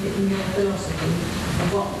interested in your philosophy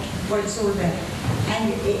of what it's all about.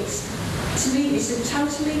 And to me, it's a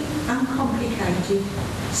totally uncomplicated,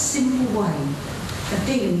 simple way of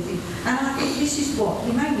dealing with it. And I think this is what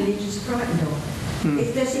the main religions are frightened of.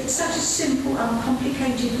 If there's such a simple,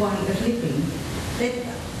 uncomplicated way of living, then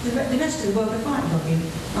the rest of the world are frightened of you.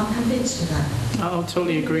 I'm convinced of that. I'll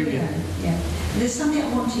totally agree with you. Yeah. There's something I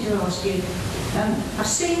wanted to ask you. I've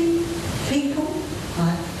seen people,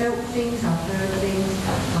 I've felt things, I've heard things,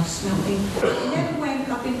 I've smelt things. Never when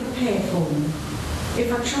I've been prepared for them. If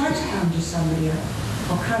I try to conjure somebody up,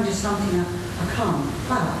 or conjure something up, I can't.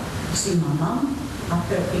 But I've seen my mum, I've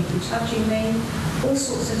felt people touching me, all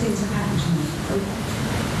sorts of things have happened to me.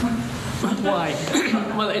 Why?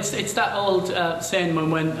 Well, it's that old saying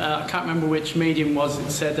when I can't remember which medium was.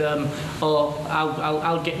 It said,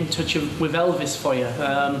 I'll get in touch with Elvis for you,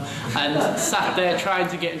 and sat there trying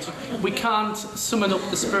to get in touch. We can't summon up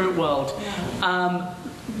the spirit world.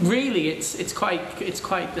 Really, it's quite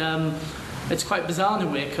bizarre in a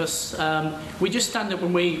way, because we just stand up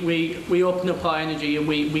and we open up our energy and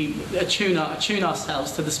we attune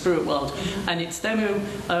ourselves to the spirit world, and it's them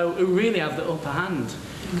who really have the upper hand.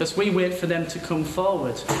 because we wait for them to come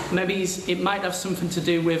forward. Maybe it might have something to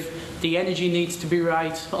do with the energy needs to be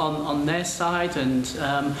right on their side, and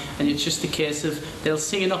it's just a case of they'll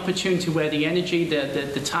see an opportunity where the energy,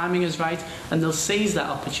 the timing is right, and they'll seize that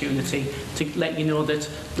opportunity to let you know that,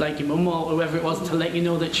 like your mum or whoever it was, to let you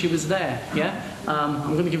know that she was there. Yeah,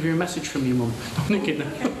 I'm going to give you a message from your mum.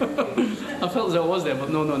 I felt as though I was there, but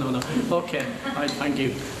no. Okay, right, thank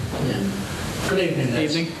you. Yeah. Good evening,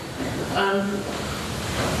 Les. Evening.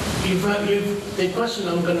 The question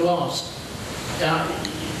I'm going to ask,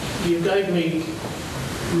 you gave me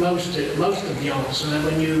most of the answer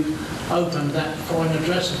when you opened that fine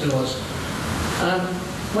address of yours.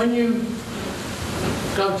 When you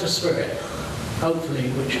go to Spirit,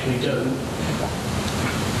 hopefully, which we do,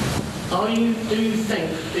 do you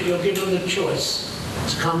think that you're given the choice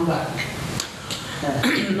to come back?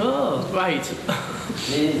 Oh, right.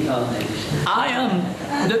 Reincarnation. I am.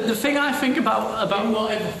 The thing I think about In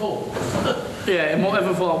whatever form. yeah, in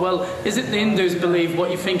whatever form. Well, is it the Hindus believe what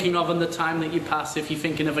you're thinking of in the time that you pass? If you're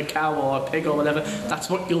thinking of a cow or a pig or whatever, that's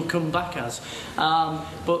what you'll come back as. I'm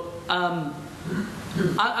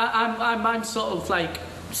sort of like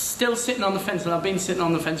still sitting on the fence, and I've been sitting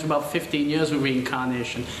on the fence for about 15 years with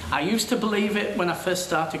reincarnation. I used to believe it when I first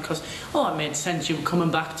started because, it made sense, you were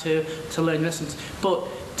coming back to learn lessons. But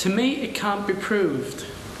to me, it can't be proved.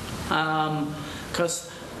 And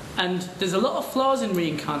there's a lot of flaws in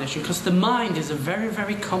reincarnation because the mind is a very,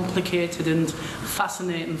 very complicated and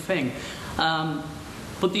fascinating thing.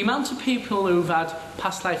 But the amount of people who've had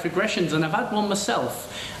past life regressions, and I've had one myself,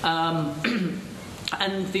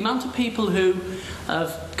 and the amount of people who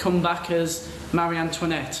have come back as Marie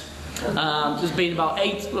Antoinette, there's been about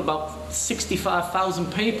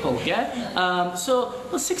 65,000 people, yeah? So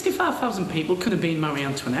 65,000 people could have been Marie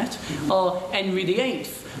Antoinette or Henry VIII.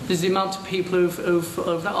 There's the amount of people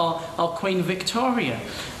or Queen Victoria.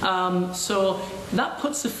 So that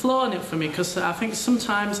puts a flaw in it for me, because I think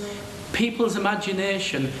sometimes people's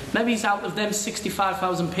imagination, maybe it's out of them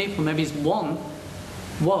 65,000 people, maybe it's one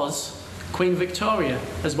was Queen Victoria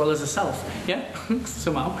as well as herself, yeah,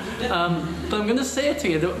 somehow. But I'm going to say to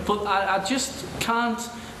you that, but I just can't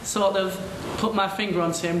sort of put my finger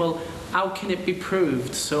on saying, well, how can it be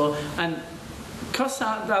proved? So, and because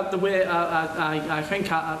the way I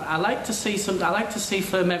think I like to see I like to see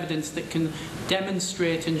firm evidence that can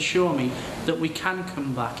demonstrate and show me that we can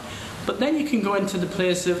come back. But then you can go into the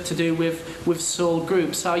place to do with soul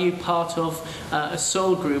groups. Are you part of a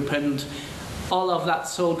soul group, and all of that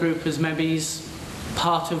soul group is maybe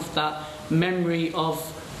part of that memory of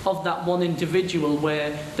that one individual,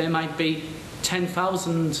 where there might be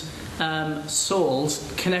 10,000 souls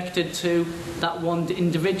connected to that one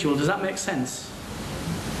individual. Does that make sense?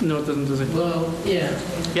 No, it doesn't, does it? Well, yeah.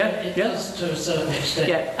 Yeah, It does to a certain extent.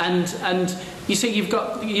 Yeah, and you see, you've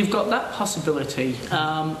got that possibility.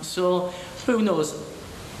 So who knows?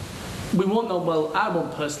 We won't know. Well, I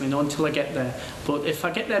won't personally know until I get there. But if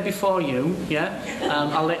I get there before you, yeah,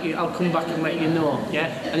 I'll come back and let you know,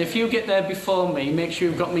 yeah. And if you get there before me, make sure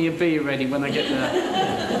you've got me a beer ready when I get there.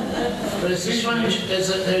 But it's a strange. There's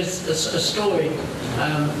a story.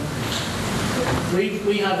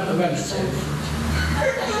 We have a relative.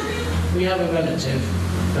 We have a relative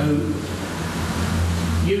who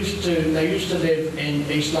used to live in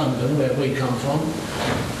East London, where we come from,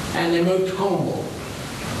 and they moved to Cornwall.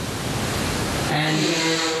 And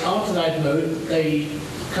after they'd moved, the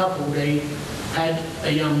couple, they had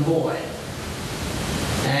a young boy.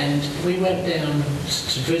 And we went down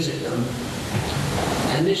to visit them.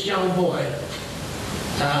 And this young boy,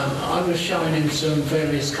 I was showing him some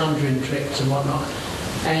various conjuring tricks and whatnot,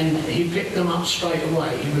 and he picked them up straight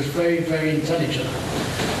away. He was very, very intelligent.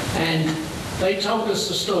 And they told us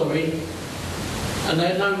the story, and they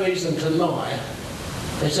had no reason to lie.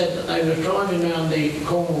 They said that they were driving around the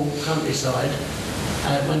Cornwall countryside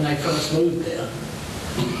when they first moved there,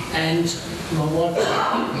 and my wife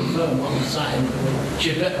confirmed what I was saying.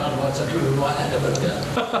 She bet otherwise I drew right out of her.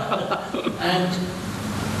 And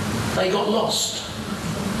they got lost.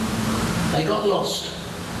 They got lost,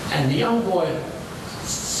 and the young boy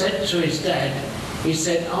said to his dad, he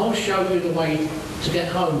said, "I'll show you the way to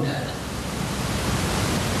get home, Dad."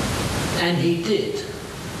 And he did.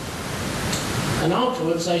 And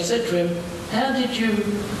afterwards they said to him, how did you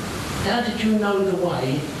know the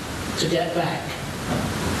way to get back?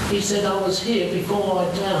 He said, "I was here before I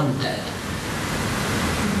drowned, Dad."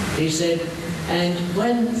 He said, and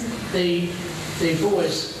when the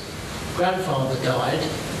boy's grandfather died,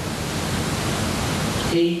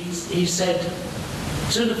 he said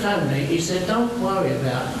to the family, he said, "Don't worry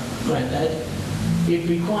about Granddad. He'd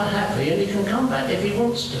be quite happy, and he can come back if he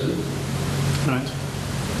wants to." Right.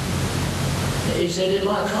 he said it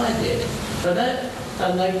like I did. But that,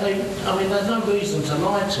 and I mean, there's no reason to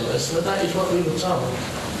lie to us, but that is what we were told.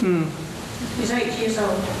 He's 8 years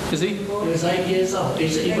old. Is he? He was 8 years old.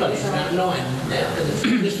 He's about 9 now.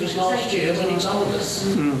 This was last year when he told us.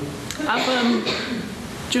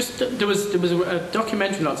 There was a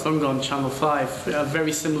documentary not so long ago on Channel 5, a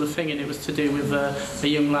very similar thing, and it was to do with a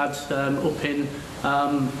young lad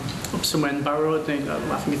up somewhere in Barrow, I think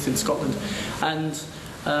it's in Scotland, and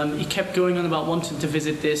he kept going on about wanting to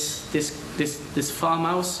visit this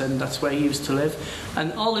farmhouse, and that's where he used to live.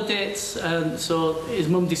 And all the dates, so his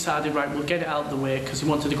mum decided, right, we'll get it out of the way, because he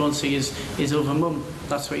wanted to go and see his other mum.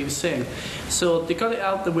 That's what he was saying. So they got it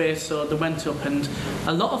out of the way, so they went up, and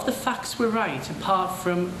a lot of the facts were right, apart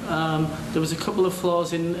from there was a couple of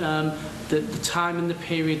flaws in the time and the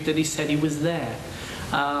period that he said he was there.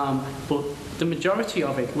 But the majority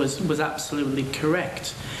of it was absolutely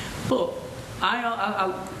correct. But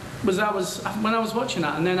when I was watching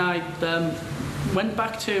that, and then I went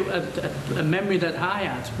back to a memory that I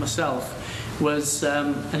had myself, was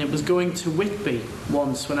and it was going to Whitby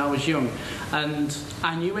once when I was young, and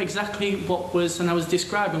I knew exactly what was, and I was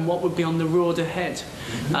describing what would be on the road ahead,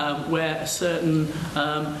 where a certain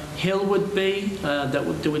hill would be, there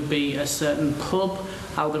would be a certain pub,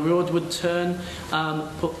 how the road would turn,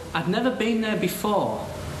 but I'd never been there before.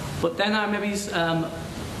 But then I maybe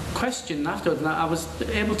questioned afterwards, and I was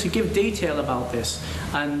able to give detail about this,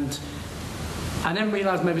 and I then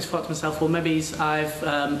realised, maybe thought to myself, well, maybe I've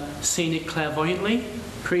seen it clairvoyantly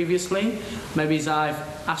previously, maybe I've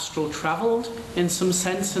astral travelled in some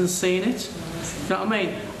sense and seen it. You know what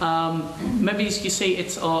I mean? Maybe you see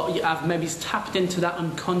it's, or I've maybe tapped into that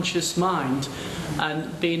unconscious mind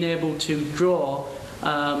and been able to draw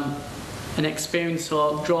an experience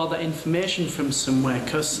or draw that information from somewhere,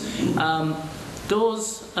 because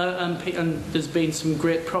and there's been some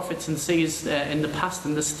great prophets and seers in the past,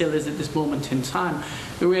 and there still is at this moment in time,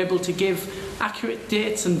 who are able to give accurate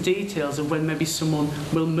dates and details of when maybe someone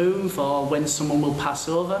will move or when someone will pass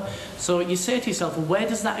over. So you say to yourself, well, where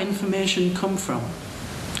does that information come from?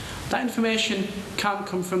 That information can't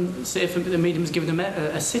come from, say, if the medium's given them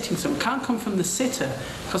a sitting, so it can't come from the sitter,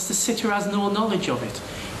 because the sitter has no knowledge of it.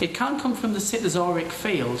 It can't come from the sitter's auric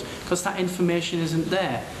field, because that information isn't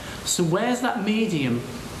there. So where's that medium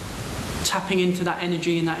tapping into that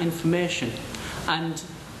energy and that information? And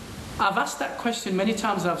I've asked that question many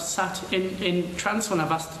times. I've sat in trance when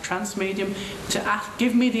I've asked the trance medium to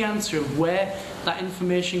give me the answer of where that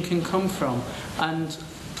information can come from. And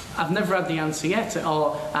I've never had the answer yet,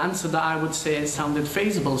 or an answer that I would say sounded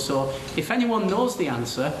feasible. So if anyone knows the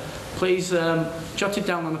answer, please jot it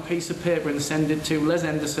down on a piece of paper and send it to Les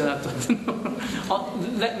Henderson. Or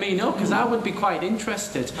let me know, because I would be quite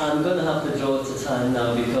interested. I'm going to have to draw to time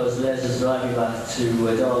now, because Les is driving back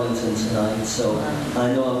to Darlington tonight, so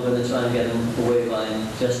I know I'm going to try and get him away by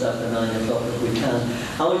just after 9 o'clock if we can.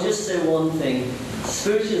 I would just say one thing.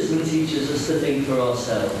 Spiritualism teaches us to think for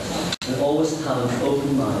ourselves and always have an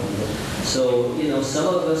open mind. So, you know,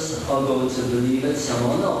 some of us are going to believe it, some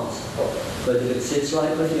are not. But if it sits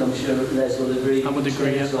right with you, I'm sure Les will agree. I would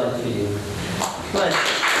agree, it's right for you. Right.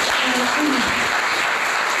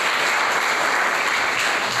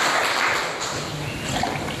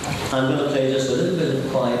 I'm going to play just a little bit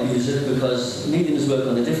of quiet music, because mediums work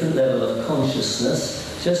on a different level of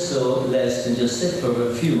consciousness, just so Les can just sit for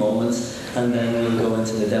a few moments, and then we'll go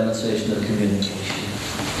into the demonstration of communication.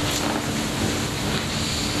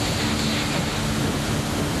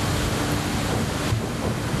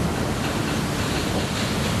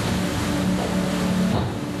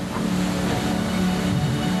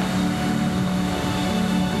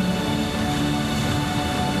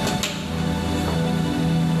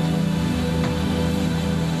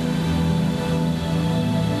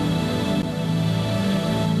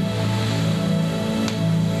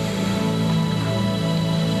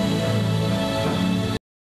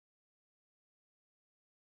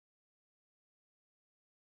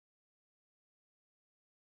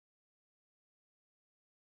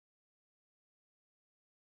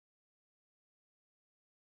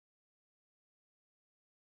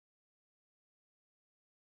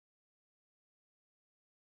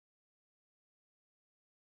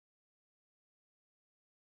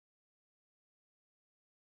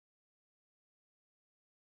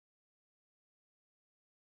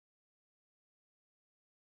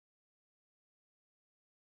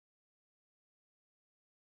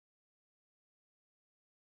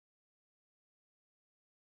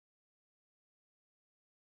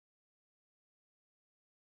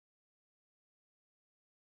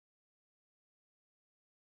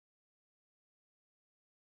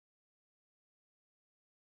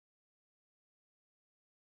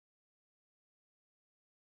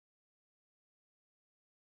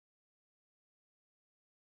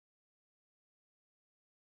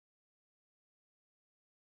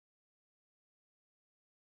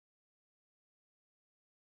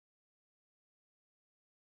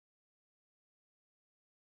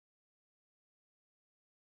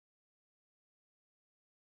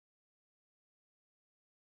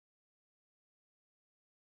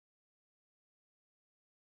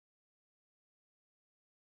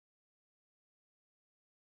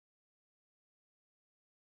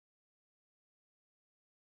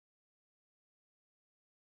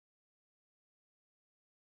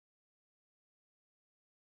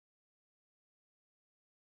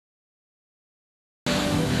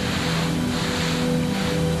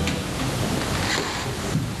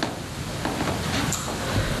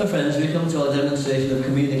 So friends, we come to our demonstration of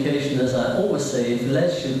communication. As I always say, if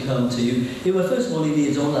Les should come to you, well, first of all, he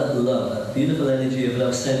needs all that love, that beautiful energy of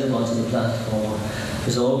love sent up onto the platform,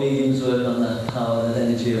 because all mediums work on that power, that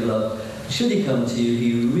energy of love. Should he come to you,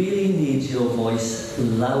 he really needs your voice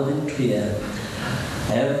loud and clear.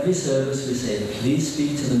 Every service we say, please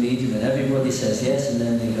speak to the medium, and everybody says yes, and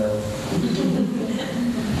then they go.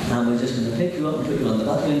 And we're just going to pick you up and put you on the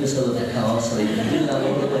back windowsill of the car so you can do that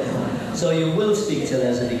all the way home. So you will speak to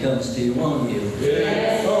Les if he comes to you, won't you?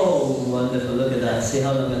 Yes. Oh, wonderful, look at that. See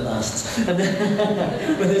how long it lasts. And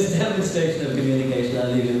then, with this demonstration of communication,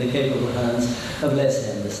 I leave you in the capable hands of Les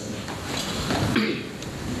Henderson.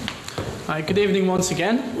 Hi, good evening once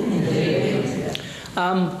again.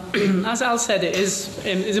 As Al said, it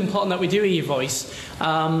is important that we do hear your voice.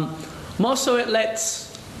 More so it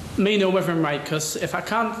lets me know whether I'm right, because if I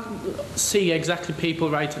can't see exactly people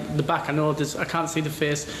right at the back, I can't see the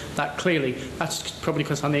face that clearly. That's probably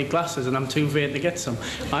because I need glasses and I'm too vain to get some.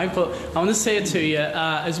 Right? But I want to say to you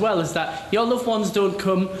as well is that your loved ones don't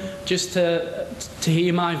come just to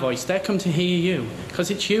hear my voice. They come to hear you,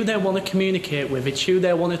 because it's you they want to communicate with. It's you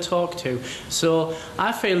they want to talk to. So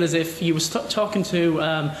I feel as if you were talking to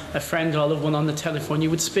a friend or loved one on the telephone, you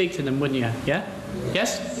would speak to them, wouldn't you? Yeah?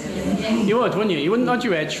 Yes? You would, wouldn't you? You wouldn't nod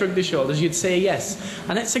your head, shrug the shoulders, you'd say yes.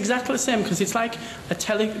 And it's exactly the same, because it's like a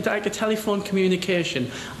telephone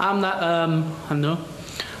communication. I'm that, I know,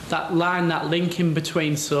 that line, that link in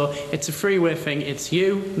between. So it's a three-way thing. It's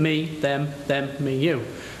you, me, them, me, you.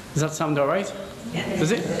 Does that sound all right? Yeah.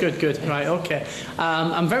 Does it? Good, good. Right, okay.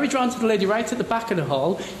 I'm very drawn to the lady right at the back of the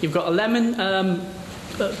hall. You've got a lemon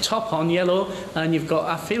top on, yellow, and you've got,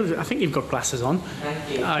 I think you've got glasses on.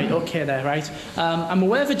 Thank you. Right, okay there, right. I'm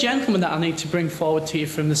aware of a gentleman that I need to bring forward to you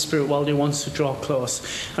from the spirit world who wants to draw close.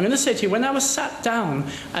 I'm going to say to you, when I was sat down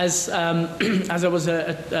as I was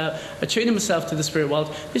attuning myself to the spirit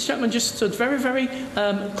world, this gentleman just stood very, very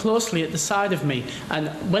closely at the side of me. And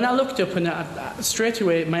when I looked up, and straight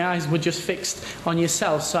away my eyes were just fixed on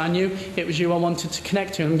yourself, so I knew it was you I wanted to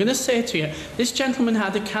connect to. And I'm going to say to you, this gentleman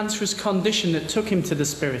had a cancerous condition that took him to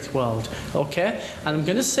the spirit world, okay? And I'm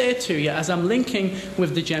going to say to you, as I'm linking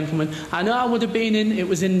with the gentleman, I know I would have been it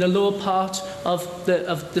was in the lower part of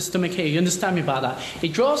the stomach here. You understand me by that? He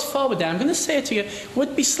draws forward there. I'm going to say to you,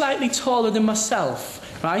 would be slightly taller than myself,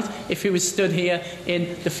 right, if he was stood here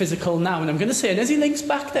in the physical now. And I'm going to say, and as he links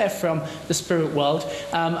back there from the spirit world,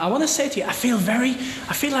 I want to say to you, I feel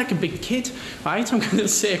like a big kid, right? I'm going to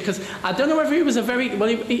say, because I don't know whether he was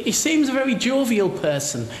he seems a very jovial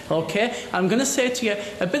person, okay? I'm going to say to you,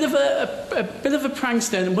 a bit of a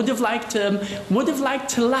prankster, and would have liked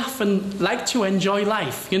to laugh and like to enjoy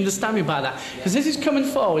life. You understand me by that? Because as he's coming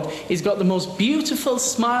forward, he's got the most beautiful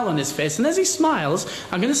smile on his face, and as he smiles,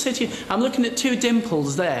 I'm going to say to you, I'm looking at two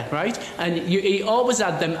dimples there, right? And he always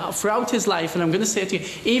had them throughout his life, and I'm going to say to you,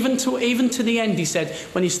 even to the end, he said,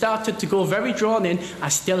 when he started to go very drawn in, I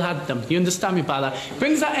still had them. You understand me by that?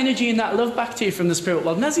 Brings that energy and that love back to you from the spirit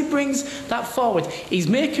world, and as he brings that forward, he's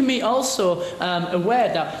making me also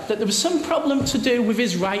aware that there was some problem to do with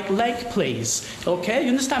his right leg, please. Okay? You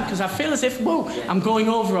understand? Because I feel as if, whoa, I'm going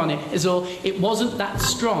over on it, as though it wasn't that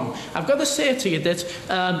strong. I've got to say to you that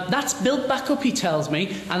that's built back up, he tells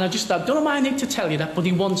me, and I don't know why I need to tell you that, but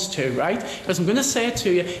he wants to, right? Because I'm going to say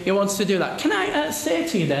to you, he wants to do that. Can I say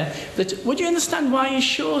to you there that, would you understand why he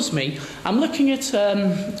shows me? I'm looking at,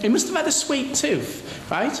 he must have had a sweet tooth,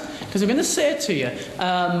 right? Because I'm going to say to you,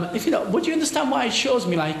 if you know, would you understand why he shows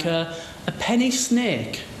me like a penny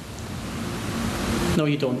snake? No,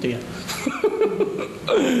 you don't, do you?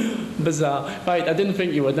 Bizarre. Right, I didn't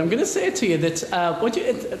think you would. I'm going to say to you that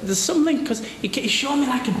there's something, because he's showing me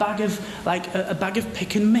like a bag of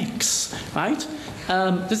pick and mix, right?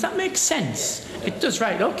 Does that make sense? It does,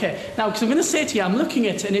 right, okay. Now, because I'm going to say to you, I'm looking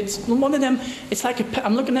at it, and it's one of them, it's like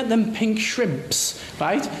I'm looking at them pink shrimps,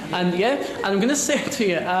 right? And yeah, and I'm going to say to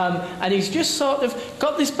you, and he's just sort of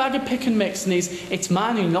got this bag of pick and mix, and it's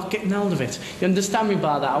mine, and he's not getting hold of it. You understand me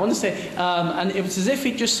by that? I want to say, and it was as if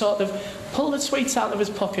he just sort of pulled the sweets out of his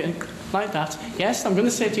pocket and like that. Yes, I'm going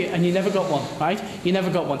to say to you, and you never got one, right? You never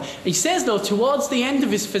got one. He says though, towards the end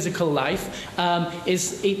of his physical life,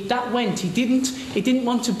 he didn't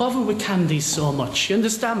want to bother with candies so much. You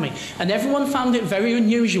understand me? And everyone found it very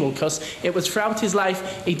unusual, because it was throughout his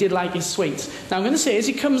life he did like his sweets. Now I'm going to say, as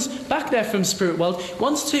he comes back there from spirit world,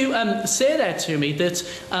 wants to say there to me that,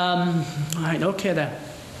 right, okay there.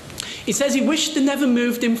 He says he wished they never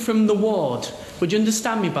moved him from the ward. Would you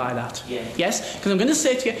understand me by that? Yeah. Yes? Because I'm going to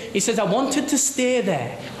say to you, he says, I wanted to stay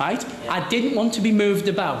there, right? Yeah. I didn't want to be moved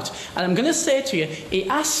about. And I'm going to say to you, he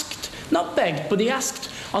asked, not begged, but he asked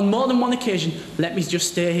on more than one occasion, let me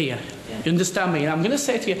just stay here. You understand me? And I'm going to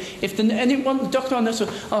say to you, if anyone, doctor on this,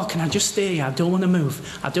 oh, can I just stay here? I don't want to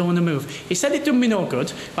move. I don't want to move. He said it done me no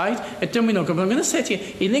good, right? It done me no good. But I'm going to say to you,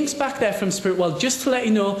 he links back there from Spirit World just to let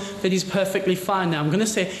you know that he's perfectly fine now. I'm going to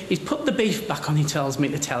say he's put the beef back on, he tells me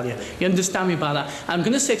to tell you. You understand me by that? I'm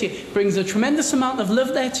going to say to you, brings a tremendous amount of love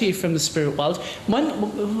there to you from the Spirit World.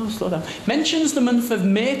 Slow down. Mentions the month of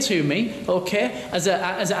May to me, okay, as an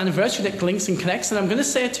anniversary that links and connects. And I'm going to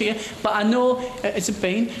say to you, but I know it's a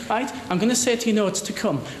been, right? I'm going to say to you, no, it's to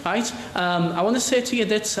come, right? I want to say to you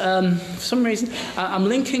that for some reason I'm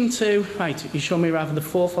linking to, right, you show me rather the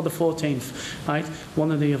 4th or the 14th, right?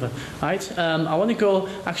 One or the other, right? I want to go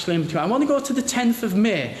actually in between. I want to go to the 10th of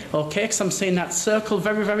May, okay, because I'm seeing that circle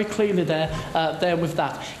very, very clearly there with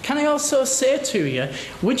that. Can I also say to you,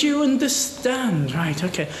 would you understand, right,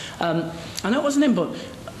 okay, I know it wasn't him, but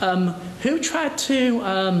who tried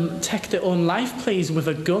to take their own life, please, with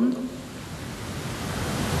a gun?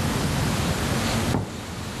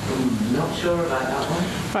 Not sure about that one.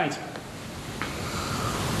 Right.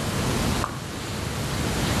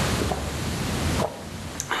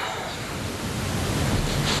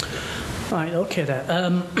 Right, okay there.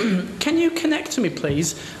 Can you connect to me,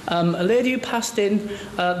 please? A lady who passed in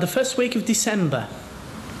the first week of December.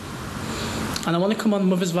 And I want to come on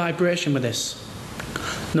Mother's Vibration with this.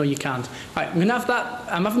 No, you can't. Right, I'm going to have that.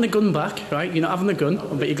 I'm having the gun back, right? You're not having the gun.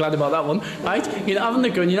 I bet you're glad about that one, right? You're not having the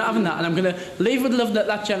gun, you're not having that. And I'm going to leave with love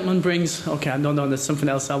that gentleman brings. Okay, no, there's something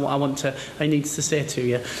else I need to say to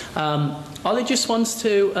you. All he just wants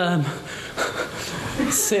to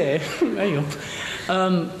say, there you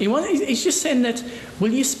go. He's just saying that,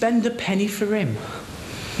 will you spend a penny for him?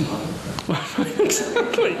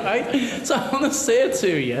 Exactly, right? So I want to say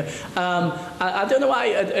to you, I don't know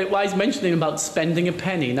why he's mentioning about spending a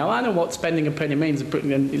penny. Now, I know what spending a penny means,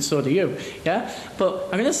 and so do you, yeah? But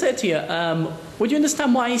I'm going to say to you, would you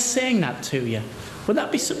understand why he's saying that to you? Would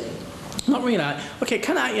that be so? Not really. Okay,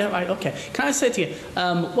 can I? Yeah, right. Okay. Can I say to you,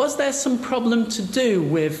 was there some problem to do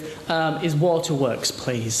with his waterworks,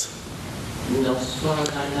 please? No, as far as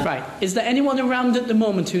I know. Right. Is there anyone around at the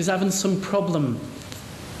moment who's having some problem?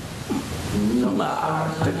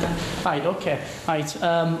 Right, okay, right,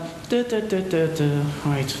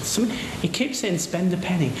 right, he keeps saying spend a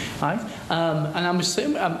penny, right, and I'm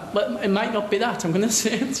assuming, but it might not be that, I'm going to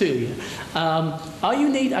say it to you.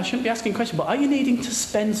 I shouldn't be asking a question, but are you needing to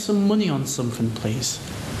spend some money on something, please?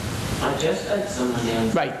 I just spent some money on.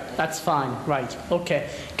 Right, that's fine. Right, okay.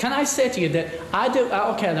 Can I say to you that I do?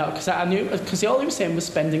 Okay, no, because I knew because all he was saying was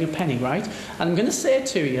spending a penny, right? And I'm going to say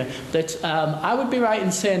to you that I would be right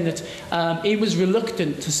in saying that he was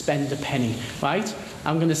reluctant to spend a penny, right?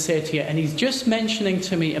 I'm going to say to you, and he's just mentioning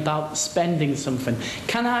to me about spending something.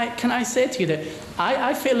 Can I say to you that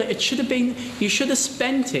I feel that it should have been, you should have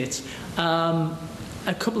spent it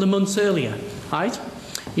a couple of months earlier, right?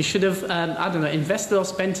 You should have, I don't know, invested or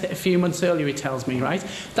spent it a few months earlier, he tells me, right?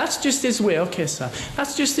 That's just his way, okay, sir.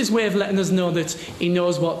 That's just his way of letting us know that he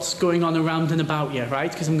knows what's going on around and about you, right?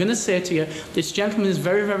 Because I'm going to say to you, this gentleman is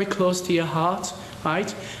very, very close to your heart,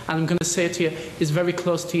 right? And I'm going to say to you, is very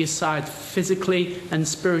close to your side, physically and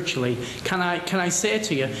spiritually. Can I say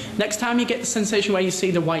to you, next time you get the sensation where you see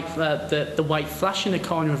the white flash in the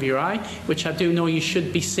corner of your eye, which I do know you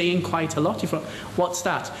should be seeing quite a lot, what's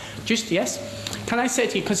that? Just, yes? Can I say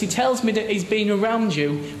to you, because he tells me that he's been around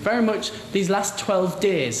you very much these last 12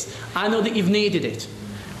 days. I know that you've needed it,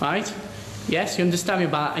 right? Yes, you understand me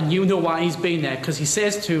about that, and you know why he's been there, because he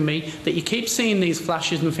says to me that you keep seeing these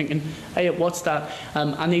flashes and thinking, hey, what's that?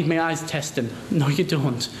 I need my eyes testing. No, you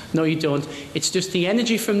don't. No, you don't. It's just the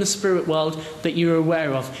energy from the spirit world that you're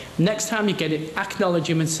aware of. Next time you get it, acknowledge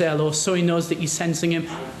him and say hello, so he knows that you're sensing him.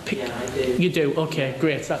 Yeah, I do. You do? Okay,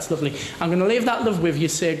 great. That's lovely. I'm going to leave that love with you,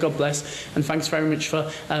 say God bless, and thanks very much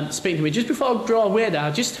for speaking to me. Just before I draw away there, I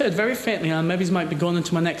just heard very faintly, maybe this might be going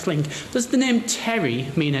into my next link. Does the name Terry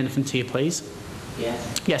mean anything to you, please?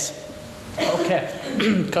 Yes. Yes. Okay.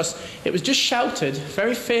 Because it was just shouted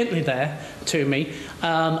very faintly there to me,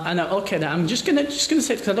 okay, now I'm just gonna say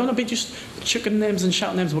it because I don't want to be just chucking names and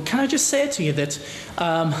shouting names. But can I just say to you that,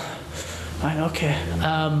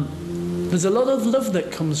 there's a lot of love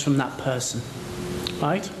that comes from that person,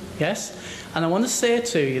 right? Yes. And I want to say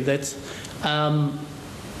to you that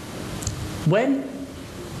when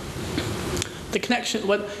the connection,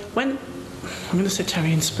 when I'm going to say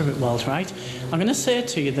Terry in spirit world, right? I'm going to say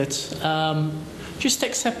to you that just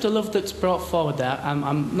accept the love that's brought forward there.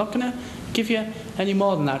 I'm not going to give you any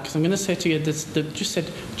more than that, because I'm going to say to you that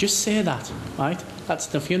just say that, right? That's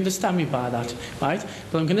enough. You understand me by that, right?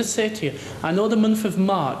 But I'm going to say to you, I know the month of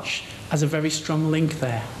March has a very strong link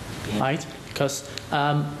there, right? Because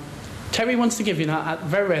Terry wants to give you, now,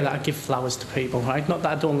 very rarely I give flowers to people, right? Not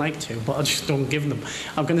that I don't like to, but I just don't give them.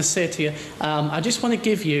 I'm going to say to you, I just want to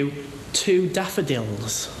give you 2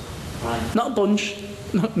 daffodils. Right. Not a bunch,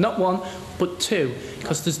 not one, but 2.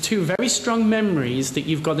 Because there's 2 very strong memories that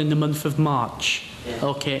you've got in the month of March. Yeah.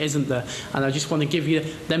 Okay, isn't there? And I just want to give you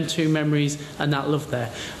them 2 memories and that love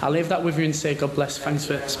there. I'll leave that with you and say God bless. Thanks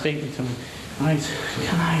for speaking to me. Right,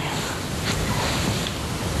 can I...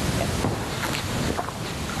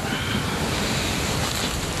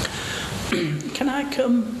 Can I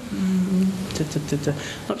come?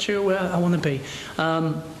 Not sure where I want to be.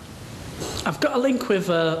 I've got a link with.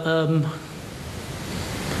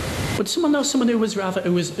 Would someone know someone who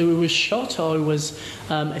was shot or who was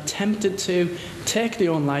attempted to take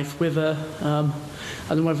their own life with a? I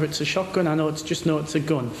don't know whether it's a shotgun. I know it's a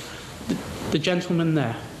gun. The gentleman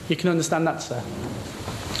there. You can understand that, sir.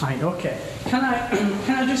 Right. Okay. Can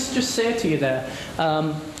I just say to you there?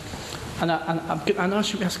 And I know I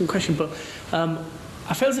shouldn't be asking a question, but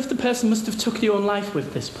I feel as if the person must have took their own life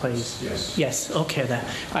with this, please. Yes. Yes, okay there.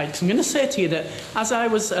 Right, so I'm going to say to you that as I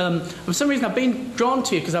was, for some reason I've been drawn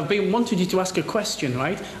to you because I've been wanting you to ask a question,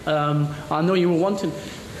 right? I know you were wanting,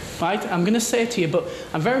 right? I'm going to say to you, but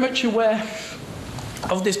I'm very much aware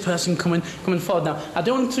of this person coming forward. Now, I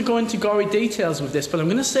don't want to go into gory details with this, but I'm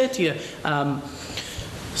going to say to you,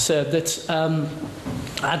 sir, that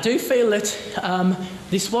I do feel that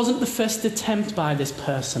this wasn't the first attempt by this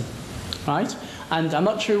person, right? And I'm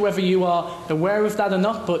not sure whether you are aware of that or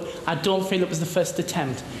not, but I don't feel it was the first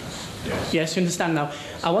attempt. Yes, you understand now.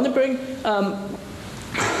 I want to bring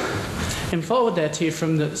him forward there to you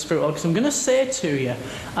from the Spirit World, because I'm going to say to you,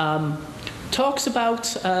 talks about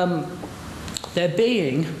there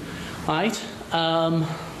being, right,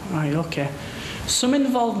 right, okay, some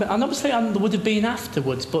involvement, and obviously there would have been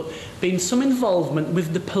afterwards, but been some involvement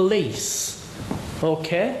with the police,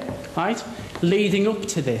 okay, right, leading up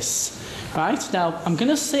to this. Right, now I'm going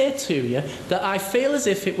to say to you that I feel as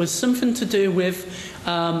if it was something to do with,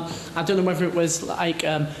 I don't know whether it was like,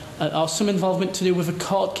 or some involvement to do with a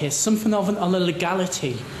court case, something on a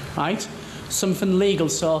legality, right, something legal.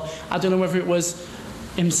 So I don't know whether it was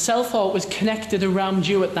himself or it was connected around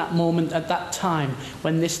you at that moment, at that time,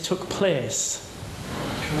 when this took place.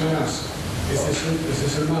 Can I ask, is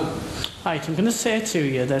this a man? Right, I'm going to say to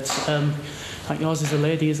you that, like yours is a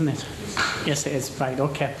lady, isn't it? Yes, it is. Right,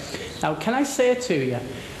 okay. Now, can I say to you,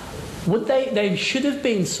 there should have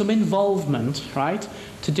been some involvement, right,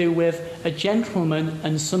 to do with a gentleman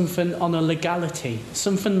and something on a legality,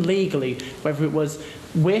 something legally, whether it was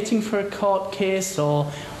waiting for a court case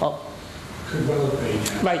or Could well have been.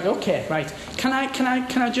 Yeah. right, okay, right. Can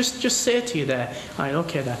I just say to you there, right,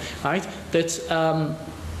 okay there, right, that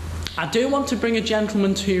I do want to bring a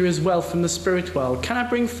gentleman to you as well from the spirit world. Can I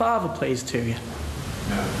bring Father, please, to you?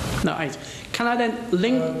 No. No, right. Can I then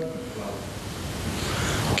link?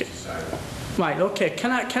 Okay. Right, okay.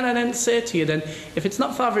 Can I then say to you then, if it's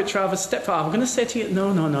not Father, it's rather stepfather, I'm going to say to you,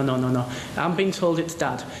 no. I'm being told it's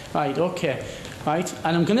Dad. Right, okay. Right,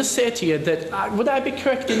 and I'm going to say to you that, would I be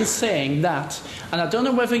correct in saying that, and I don't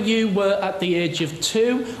know whether you were at the age of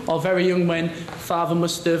 2 or very young when Father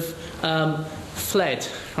must have fled,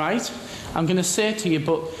 right? I'm going to say to you,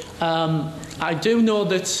 but I do know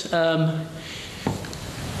that,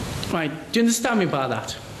 right, do you understand me by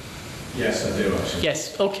that? Yes, I do actually.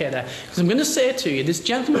 Yes, okay there. Because I'm going to say to you, this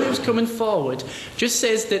gentleman who's coming forward just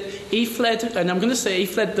says that he fled, and I'm going to say he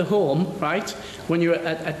fled the home, right, when you're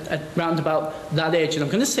at round about that age. And I'm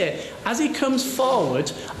going to say, as he comes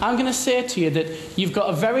forward, I'm going to say to you that you've got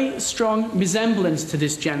a very strong resemblance to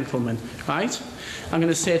this gentleman, right? I'm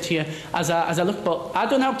going to say to you, as I look, but I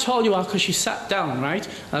don't know how tall you are because you sat down, right?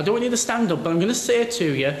 And I don't want you to stand up, but I'm going to say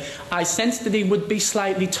to you, I sense that he would be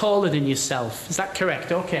slightly taller than yourself. Is that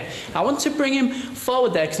correct? Okay. I want to bring him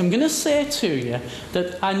forward there because I'm going to say to you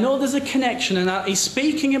that I know there's a connection, and he's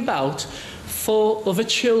speaking about 4 other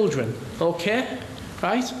children, okay?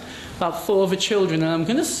 Right? About 4 other children. And I'm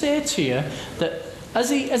going to say to you that as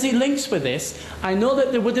he links with this, I know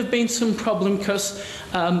that there would have been some problem because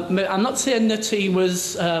I'm not saying that he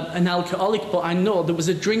was an alcoholic, but I know there was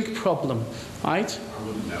a drink problem, right? I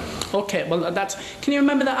wouldn't know. Okay, well that's. Can you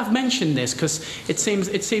remember that I've mentioned this because it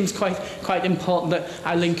seems quite important that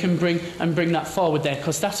I link and bring that forward there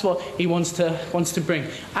because that's what he wants to bring.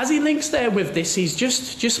 As he links there with this, he's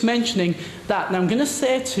just mentioning that. Now I'm going to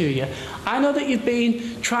say to you, I know that you've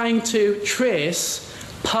been trying to trace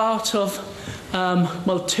part of.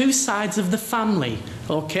 2 sides of the family,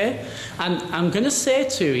 okay? And I'm going to say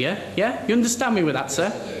to you, yeah? You understand me with that, sir?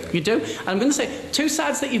 You do? I'm going to say 2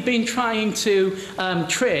 sides that you've been trying to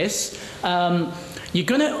trace. you're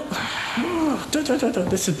going to...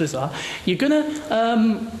 this is bizarre. You're going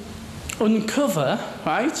to uncover,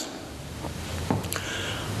 right,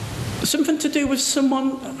 something to do with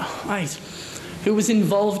someone, right, who was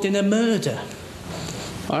involved in a murder,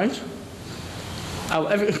 right? Oh,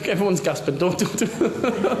 everyone's gasping. Don't. Right?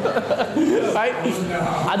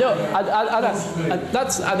 I know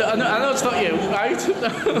it's not you, right?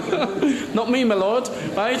 Not me, my lord,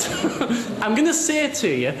 right? I'm going to say to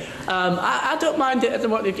you, I don't mind it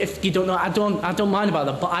if you don't know. I don't mind about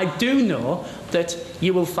that, but I do know that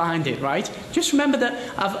you will find it, right? Just remember that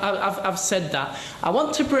I've said that. I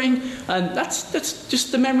want to bring, and that's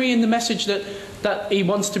just the memory and the message that he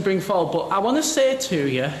wants to bring forward. But I want to say to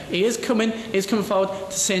you, he is coming forward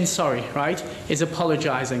to saying sorry, right? He's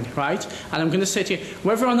apologising, right? And I'm going to say to you,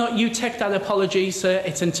 whether or not you take that apology, sir,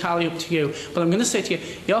 it's entirely up to you. But I'm going to say to you,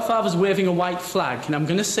 your father's waving a white flag, and I'm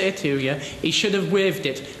going to say to you, he should have waved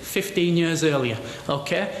it 15 years earlier,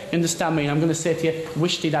 okay? You understand me? And I'm going to say to you,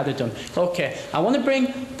 wished he'd had it done. Okay, I want to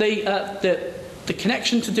bring the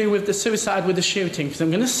connection to do with the suicide with the shooting, because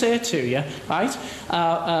I'm going to say to you, right,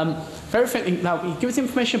 very frankly, now, he gives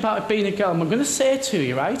information about it being a girl, and I'm going to say to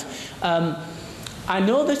you, right, I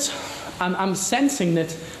know that I'm sensing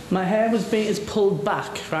that my hair is pulled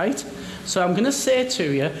back, right? So I'm going to say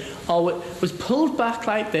to you, it was pulled back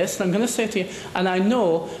like this, and I'm going to say to you, and I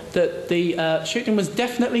know that the shooting was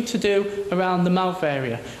definitely to do around the mouth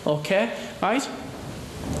area, okay, right?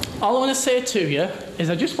 All I want to say to you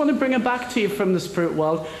is I just want to bring her back to you from the spirit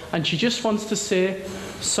world, and she just wants to say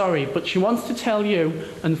sorry, but she wants to tell you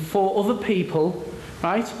and 4 other people,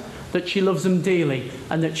 right, that she loves them dearly,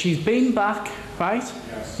 and that she's been back, right?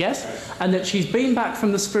 Yes? And that she's been back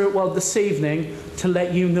from the spirit world this evening to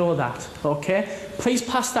let you know that, okay? Please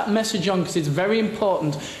pass that message on, because it's very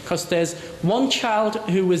important, because there's one child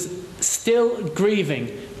who was still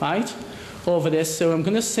grieving, right, over this. So I'm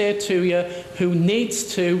going to say to you, who needs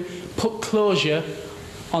to put closure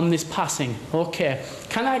on this passing, okay?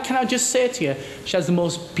 Can I just say to you, she has the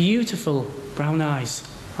most beautiful brown eyes,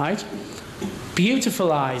 right?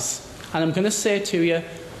 Beautiful eyes. And I'm going to say to you,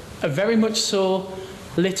 are very much so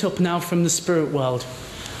lit up now from the spirit world.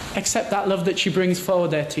 Accept that love that she brings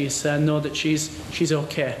forward there to you, sir, and know that she's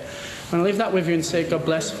okay. I'm going to leave that with you and say, God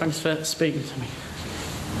bless. Thanks for speaking to me.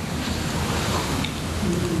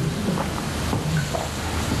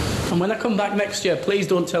 And when I come back next year, please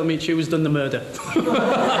don't tell me she was done the murder.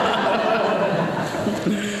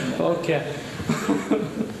 Okay.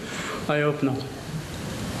 I hope not.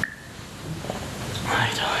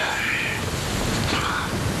 Right.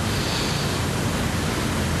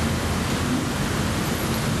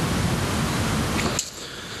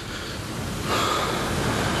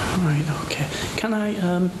 Right, okay. Can I,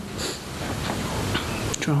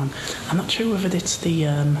 draw on? I'm not sure whether it's the,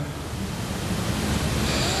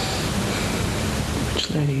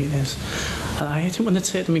 which lady it is. I hate it when they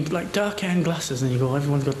say to me, like, dark hair and glasses, and you go,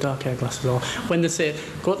 everyone's got dark hair glasses. Or when they say,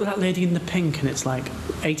 go to that lady in the pink, and it's like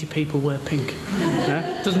 80 people wear pink.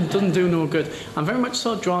 Yeah? Doesn't do no good. I'm very much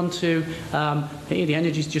so drawn to, hey, the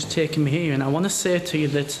energy's just taking me here, and I want to say to you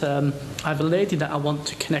that I have a lady that I want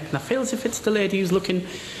to connect, and I feel as if it's the lady who's looking,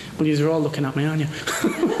 well, you're all looking at me, aren't you?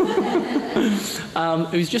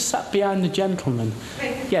 Who's just sat behind the gentleman.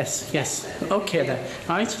 Yes. Okay then,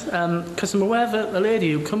 right? Because I'm aware of a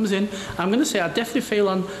lady who comes in. I'm going to say I definitely feel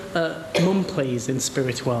on mum please in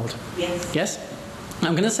spirit world. Yes?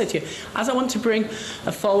 I'm going to say to you, as I want to bring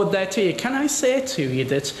forward there to you, can I say to you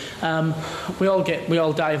that we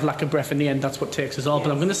all die of lack of breath in the end, that's what takes us all,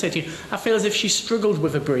 but I'm going to say to you, I feel as if she struggled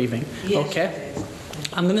with her breathing, okay?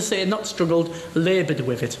 I'm going to say not struggled, laboured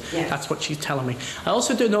with it. That's what she's telling me. I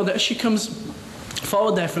also do know that as she comes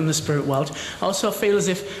forward there from the spirit world, I also feel as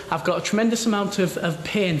if I've got a tremendous amount of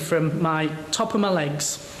pain from my top of my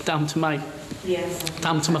legs down to my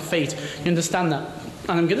feet. You understand that?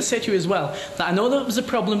 And I'm going to say to you as well that I know that was a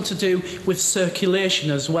problem to do with circulation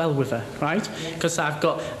as well with her, right? Because I've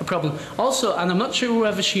got a problem. Also, and I'm not sure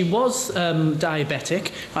whether she was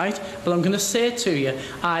diabetic, right? But I'm going to say to you,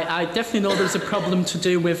 I definitely know there's a problem to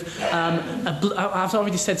do with, I've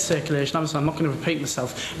already said circulation, so I'm not going to repeat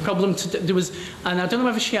myself. Problem to there was, and I don't know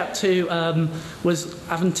whether she had to, was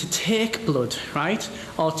having to take blood, right?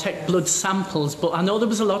 Or take blood samples, but I know there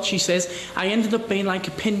was a lot, she says. I ended up being like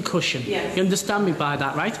a pin cushion. You understand me by by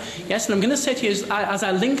that, right? Yes, and I'm going to say to you, as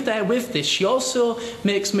I link there with this, she also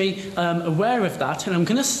makes me aware of that, and I'm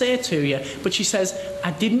going to say to you, but she says,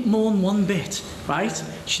 I didn't mourn one bit, right?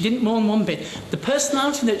 She didn't mourn one bit. The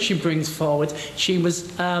personality that she brings forward, she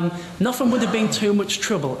was, nothing would have been too much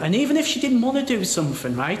trouble, and even if she didn't want to do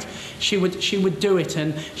something, right, she would do it,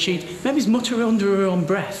 and she'd maybe mutter under her own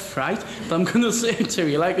breath, right? But I'm going to say it to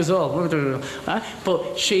you, like us all, right?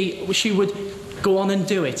 But she would go on and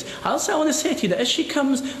do it. I also want to say to you that as she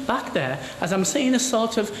comes back there, as I'm seeing a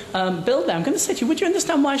sort of build there, I'm going to say to you, would you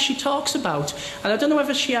understand why she talks about, and I don't know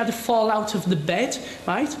whether she had to fall out of the bed,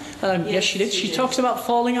 right? Yes, she did. She talks about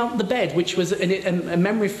falling out of the bed, which was a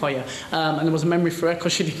memory for you, and there was a memory for her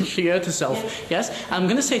because she hurt herself. Yes? I'm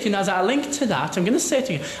going to say to you, now, as I link to that, I'm going to say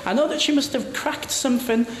to you, I know that she must have cracked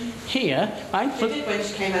something here, right? She did when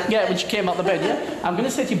she came out. Yeah, when she came out the bed, yeah. I'm going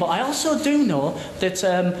to say to you, but I also do know that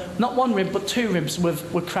not one rib, but two ribs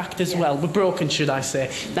were cracked as well, were broken, should I say.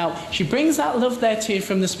 Now, she brings that love there to you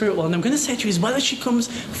from the spirit world, and I'm going to say to you, as well as she comes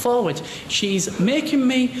forward, she's making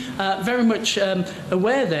me very much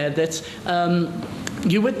aware there that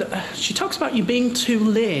she talks about you being too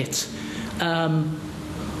late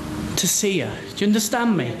to see her. Do you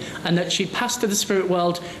understand me? And that she passed to the spirit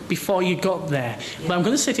world before you got there. Yeah. But I'm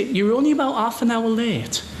going to say to you, you're only about half an hour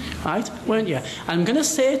late, right? Weren't you? I'm going to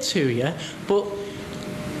say to you, but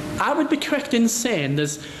I would be correct in saying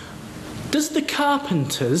does the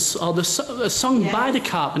Carpenters, or the song by the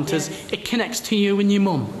Carpenters, it connects to you and your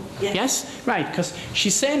mum? Yes? Right, because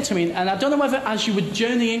she's saying to me, and I don't know whether as you were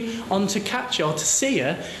journeying on to catch her or to see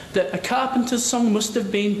her, that a Carpenter's song must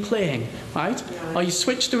have been playing, right? Or you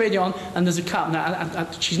switch the radio on and there's a Carpenter.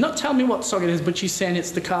 She's not telling me what song it is, but she's saying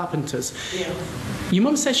it's the Carpenters. Yeah. Your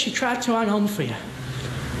mum says she tried to hang on for you,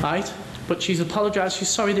 right? But she's apologised, she's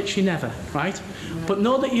sorry that she never, right? But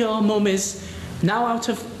know that your mum is now out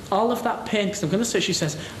of all of that pain, because I'm going to say, she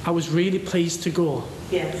says, I was really pleased to go.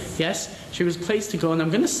 Yes. Yes, she was pleased to go, and I'm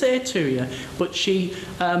going to say to you, but she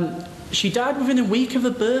died within a week of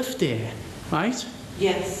her birthday, right?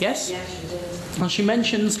 Yes. Yes? Yes, she did. And she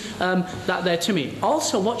mentions that there to me.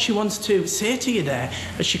 Also, what she wants to say to you there,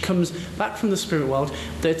 as she comes back from the spirit world,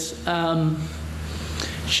 that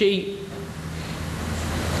she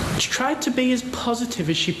tried to be as positive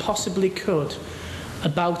as she possibly could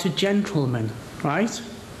about a gentleman, right?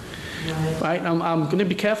 Right? I'm going to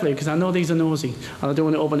be careful here because I know these are nosy and I don't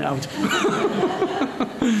want to open it out.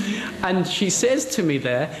 And she says to me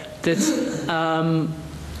there that,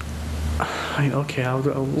 right, okay,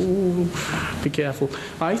 I'll be careful,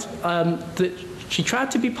 right? That she tried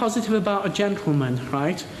to be positive about a gentleman,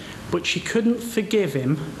 right? But she couldn't forgive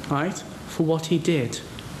him, right, for what he did.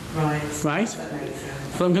 Right. Right?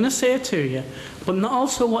 But I'm going to say it to you, but not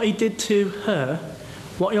also what he did to her,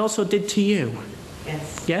 what he also did to you.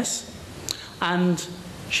 Yes. Yes? And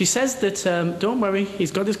she says that, don't worry,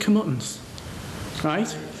 he's got his comeuppance.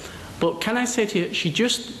 Right? But can I say to you, she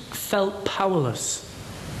just felt powerless.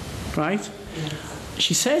 Right? Yes.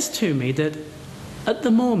 She says to me that at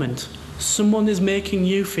the moment, someone is making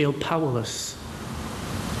you feel powerless.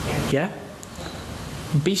 Yes. Yeah?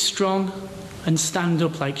 Be strong and stand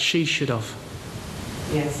up like she should have.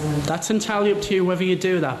 Yes, that's entirely up to you whether you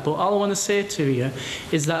do that, but all I want to say to you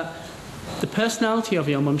is that the personality of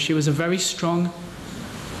your mum, she was a very strong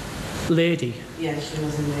lady. Yes, she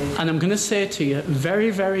was a lady. And I'm going to say to you, very,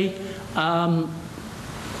 very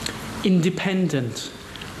independent,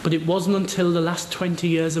 but it wasn't until the last 20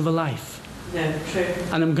 years of her life. No, true.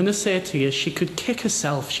 And I'm going to say to you, she could kick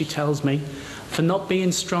herself, she tells me, for not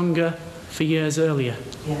being stronger for years earlier.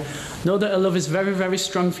 Yes. Know that her love is very, very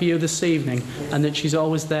strong for you this evening, yes, and that she's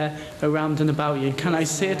always there around and about you. And can I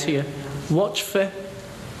say to you, watch for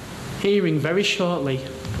hearing very shortly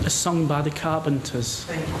a song by the Carpenters.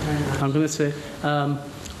 Thank you very much. I'm going to say,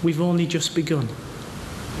 we've only just begun.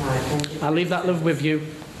 Right, thank you. I'll leave that love with you.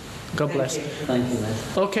 God bless. Thank you,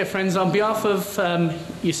 Les. Okay, friends, on behalf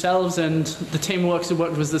of yourselves and the team who worked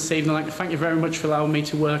with us this evening, I'd like to thank you very much for allowing me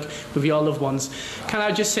to work with your loved ones. Can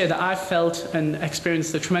I just say that I felt and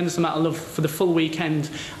experienced a tremendous amount of love for the full weekend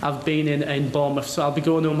I've been in Bournemouth, so I'll be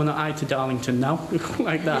going home on an eye to Darlington now,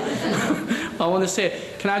 like that. I want to say,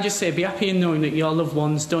 can I just say, be happy in knowing that your loved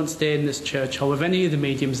ones don't stay in this church or with any of the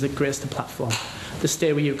mediums that grace the platform. They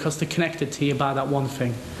stay with you because they're connected to you by that one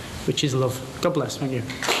thing, which is love. God bless. Thank you.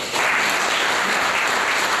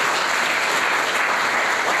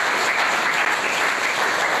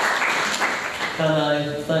 Can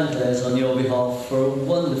I thank Les on your behalf for a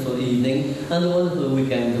wonderful evening and a wonderful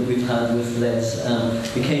weekend that we've had with Les.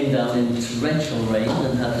 We came down in torrential rain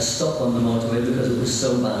and had to stop on the motorway because it was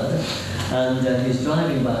so bad. And he's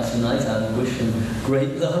driving back tonight. I wish him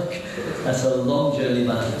great luck. That's a long journey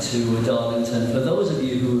back to Darlington. For those of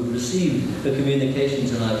you who have received the communication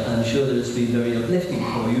tonight, I'm sure that it's been very uplifting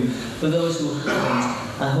for you. For those who haven't,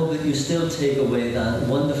 I hope that you still take away that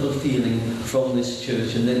wonderful feeling from this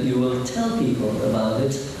church and that you will tell people about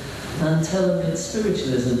it and tell them that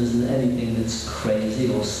spiritualism isn't anything that's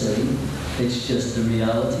crazy or silly. It's just the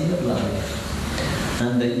reality of life.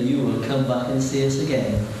 And that you will come back and see us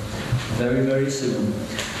again very, very soon.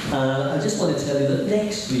 I just want to tell you that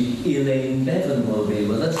next week Elaine Bevan will be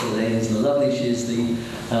with us. Elaine is lovely. She is the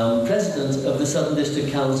President of the Southern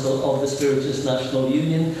District Council of the Spiritualist National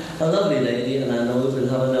Union. A lovely lady, and I know that we'll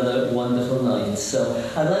have another wonderful night. So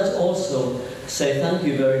I'd like to also say thank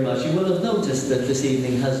you very much. You will have noticed that this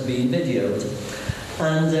evening has been videoed.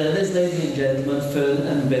 And this lady and gentleman, Fern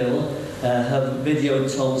and Bill, have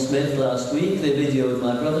videoed Tom Smith last week. They videoed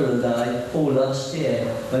my brother and I last year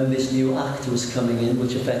when this new act was coming in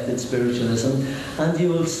which affected spiritualism. And you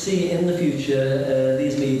will see in the future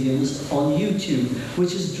these mediums on YouTube,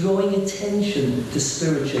 which is drawing attention to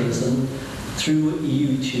spiritualism through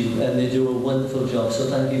YouTube, and they do a wonderful job. So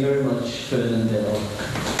thank you very much, Fern and Bill.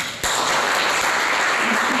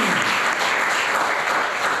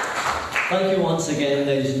 Thank you once again,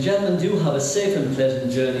 ladies and gentlemen. Do have a safe and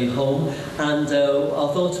pleasant journey home, and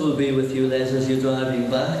our thoughts will be with you, Les, as you're driving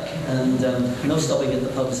back, and no stopping at the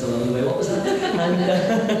pubs along the way. What was that?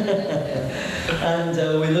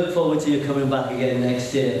 And we look forward to you coming back again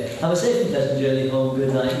next year. Have a safe and pleasant journey home.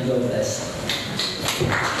 Good night and God bless.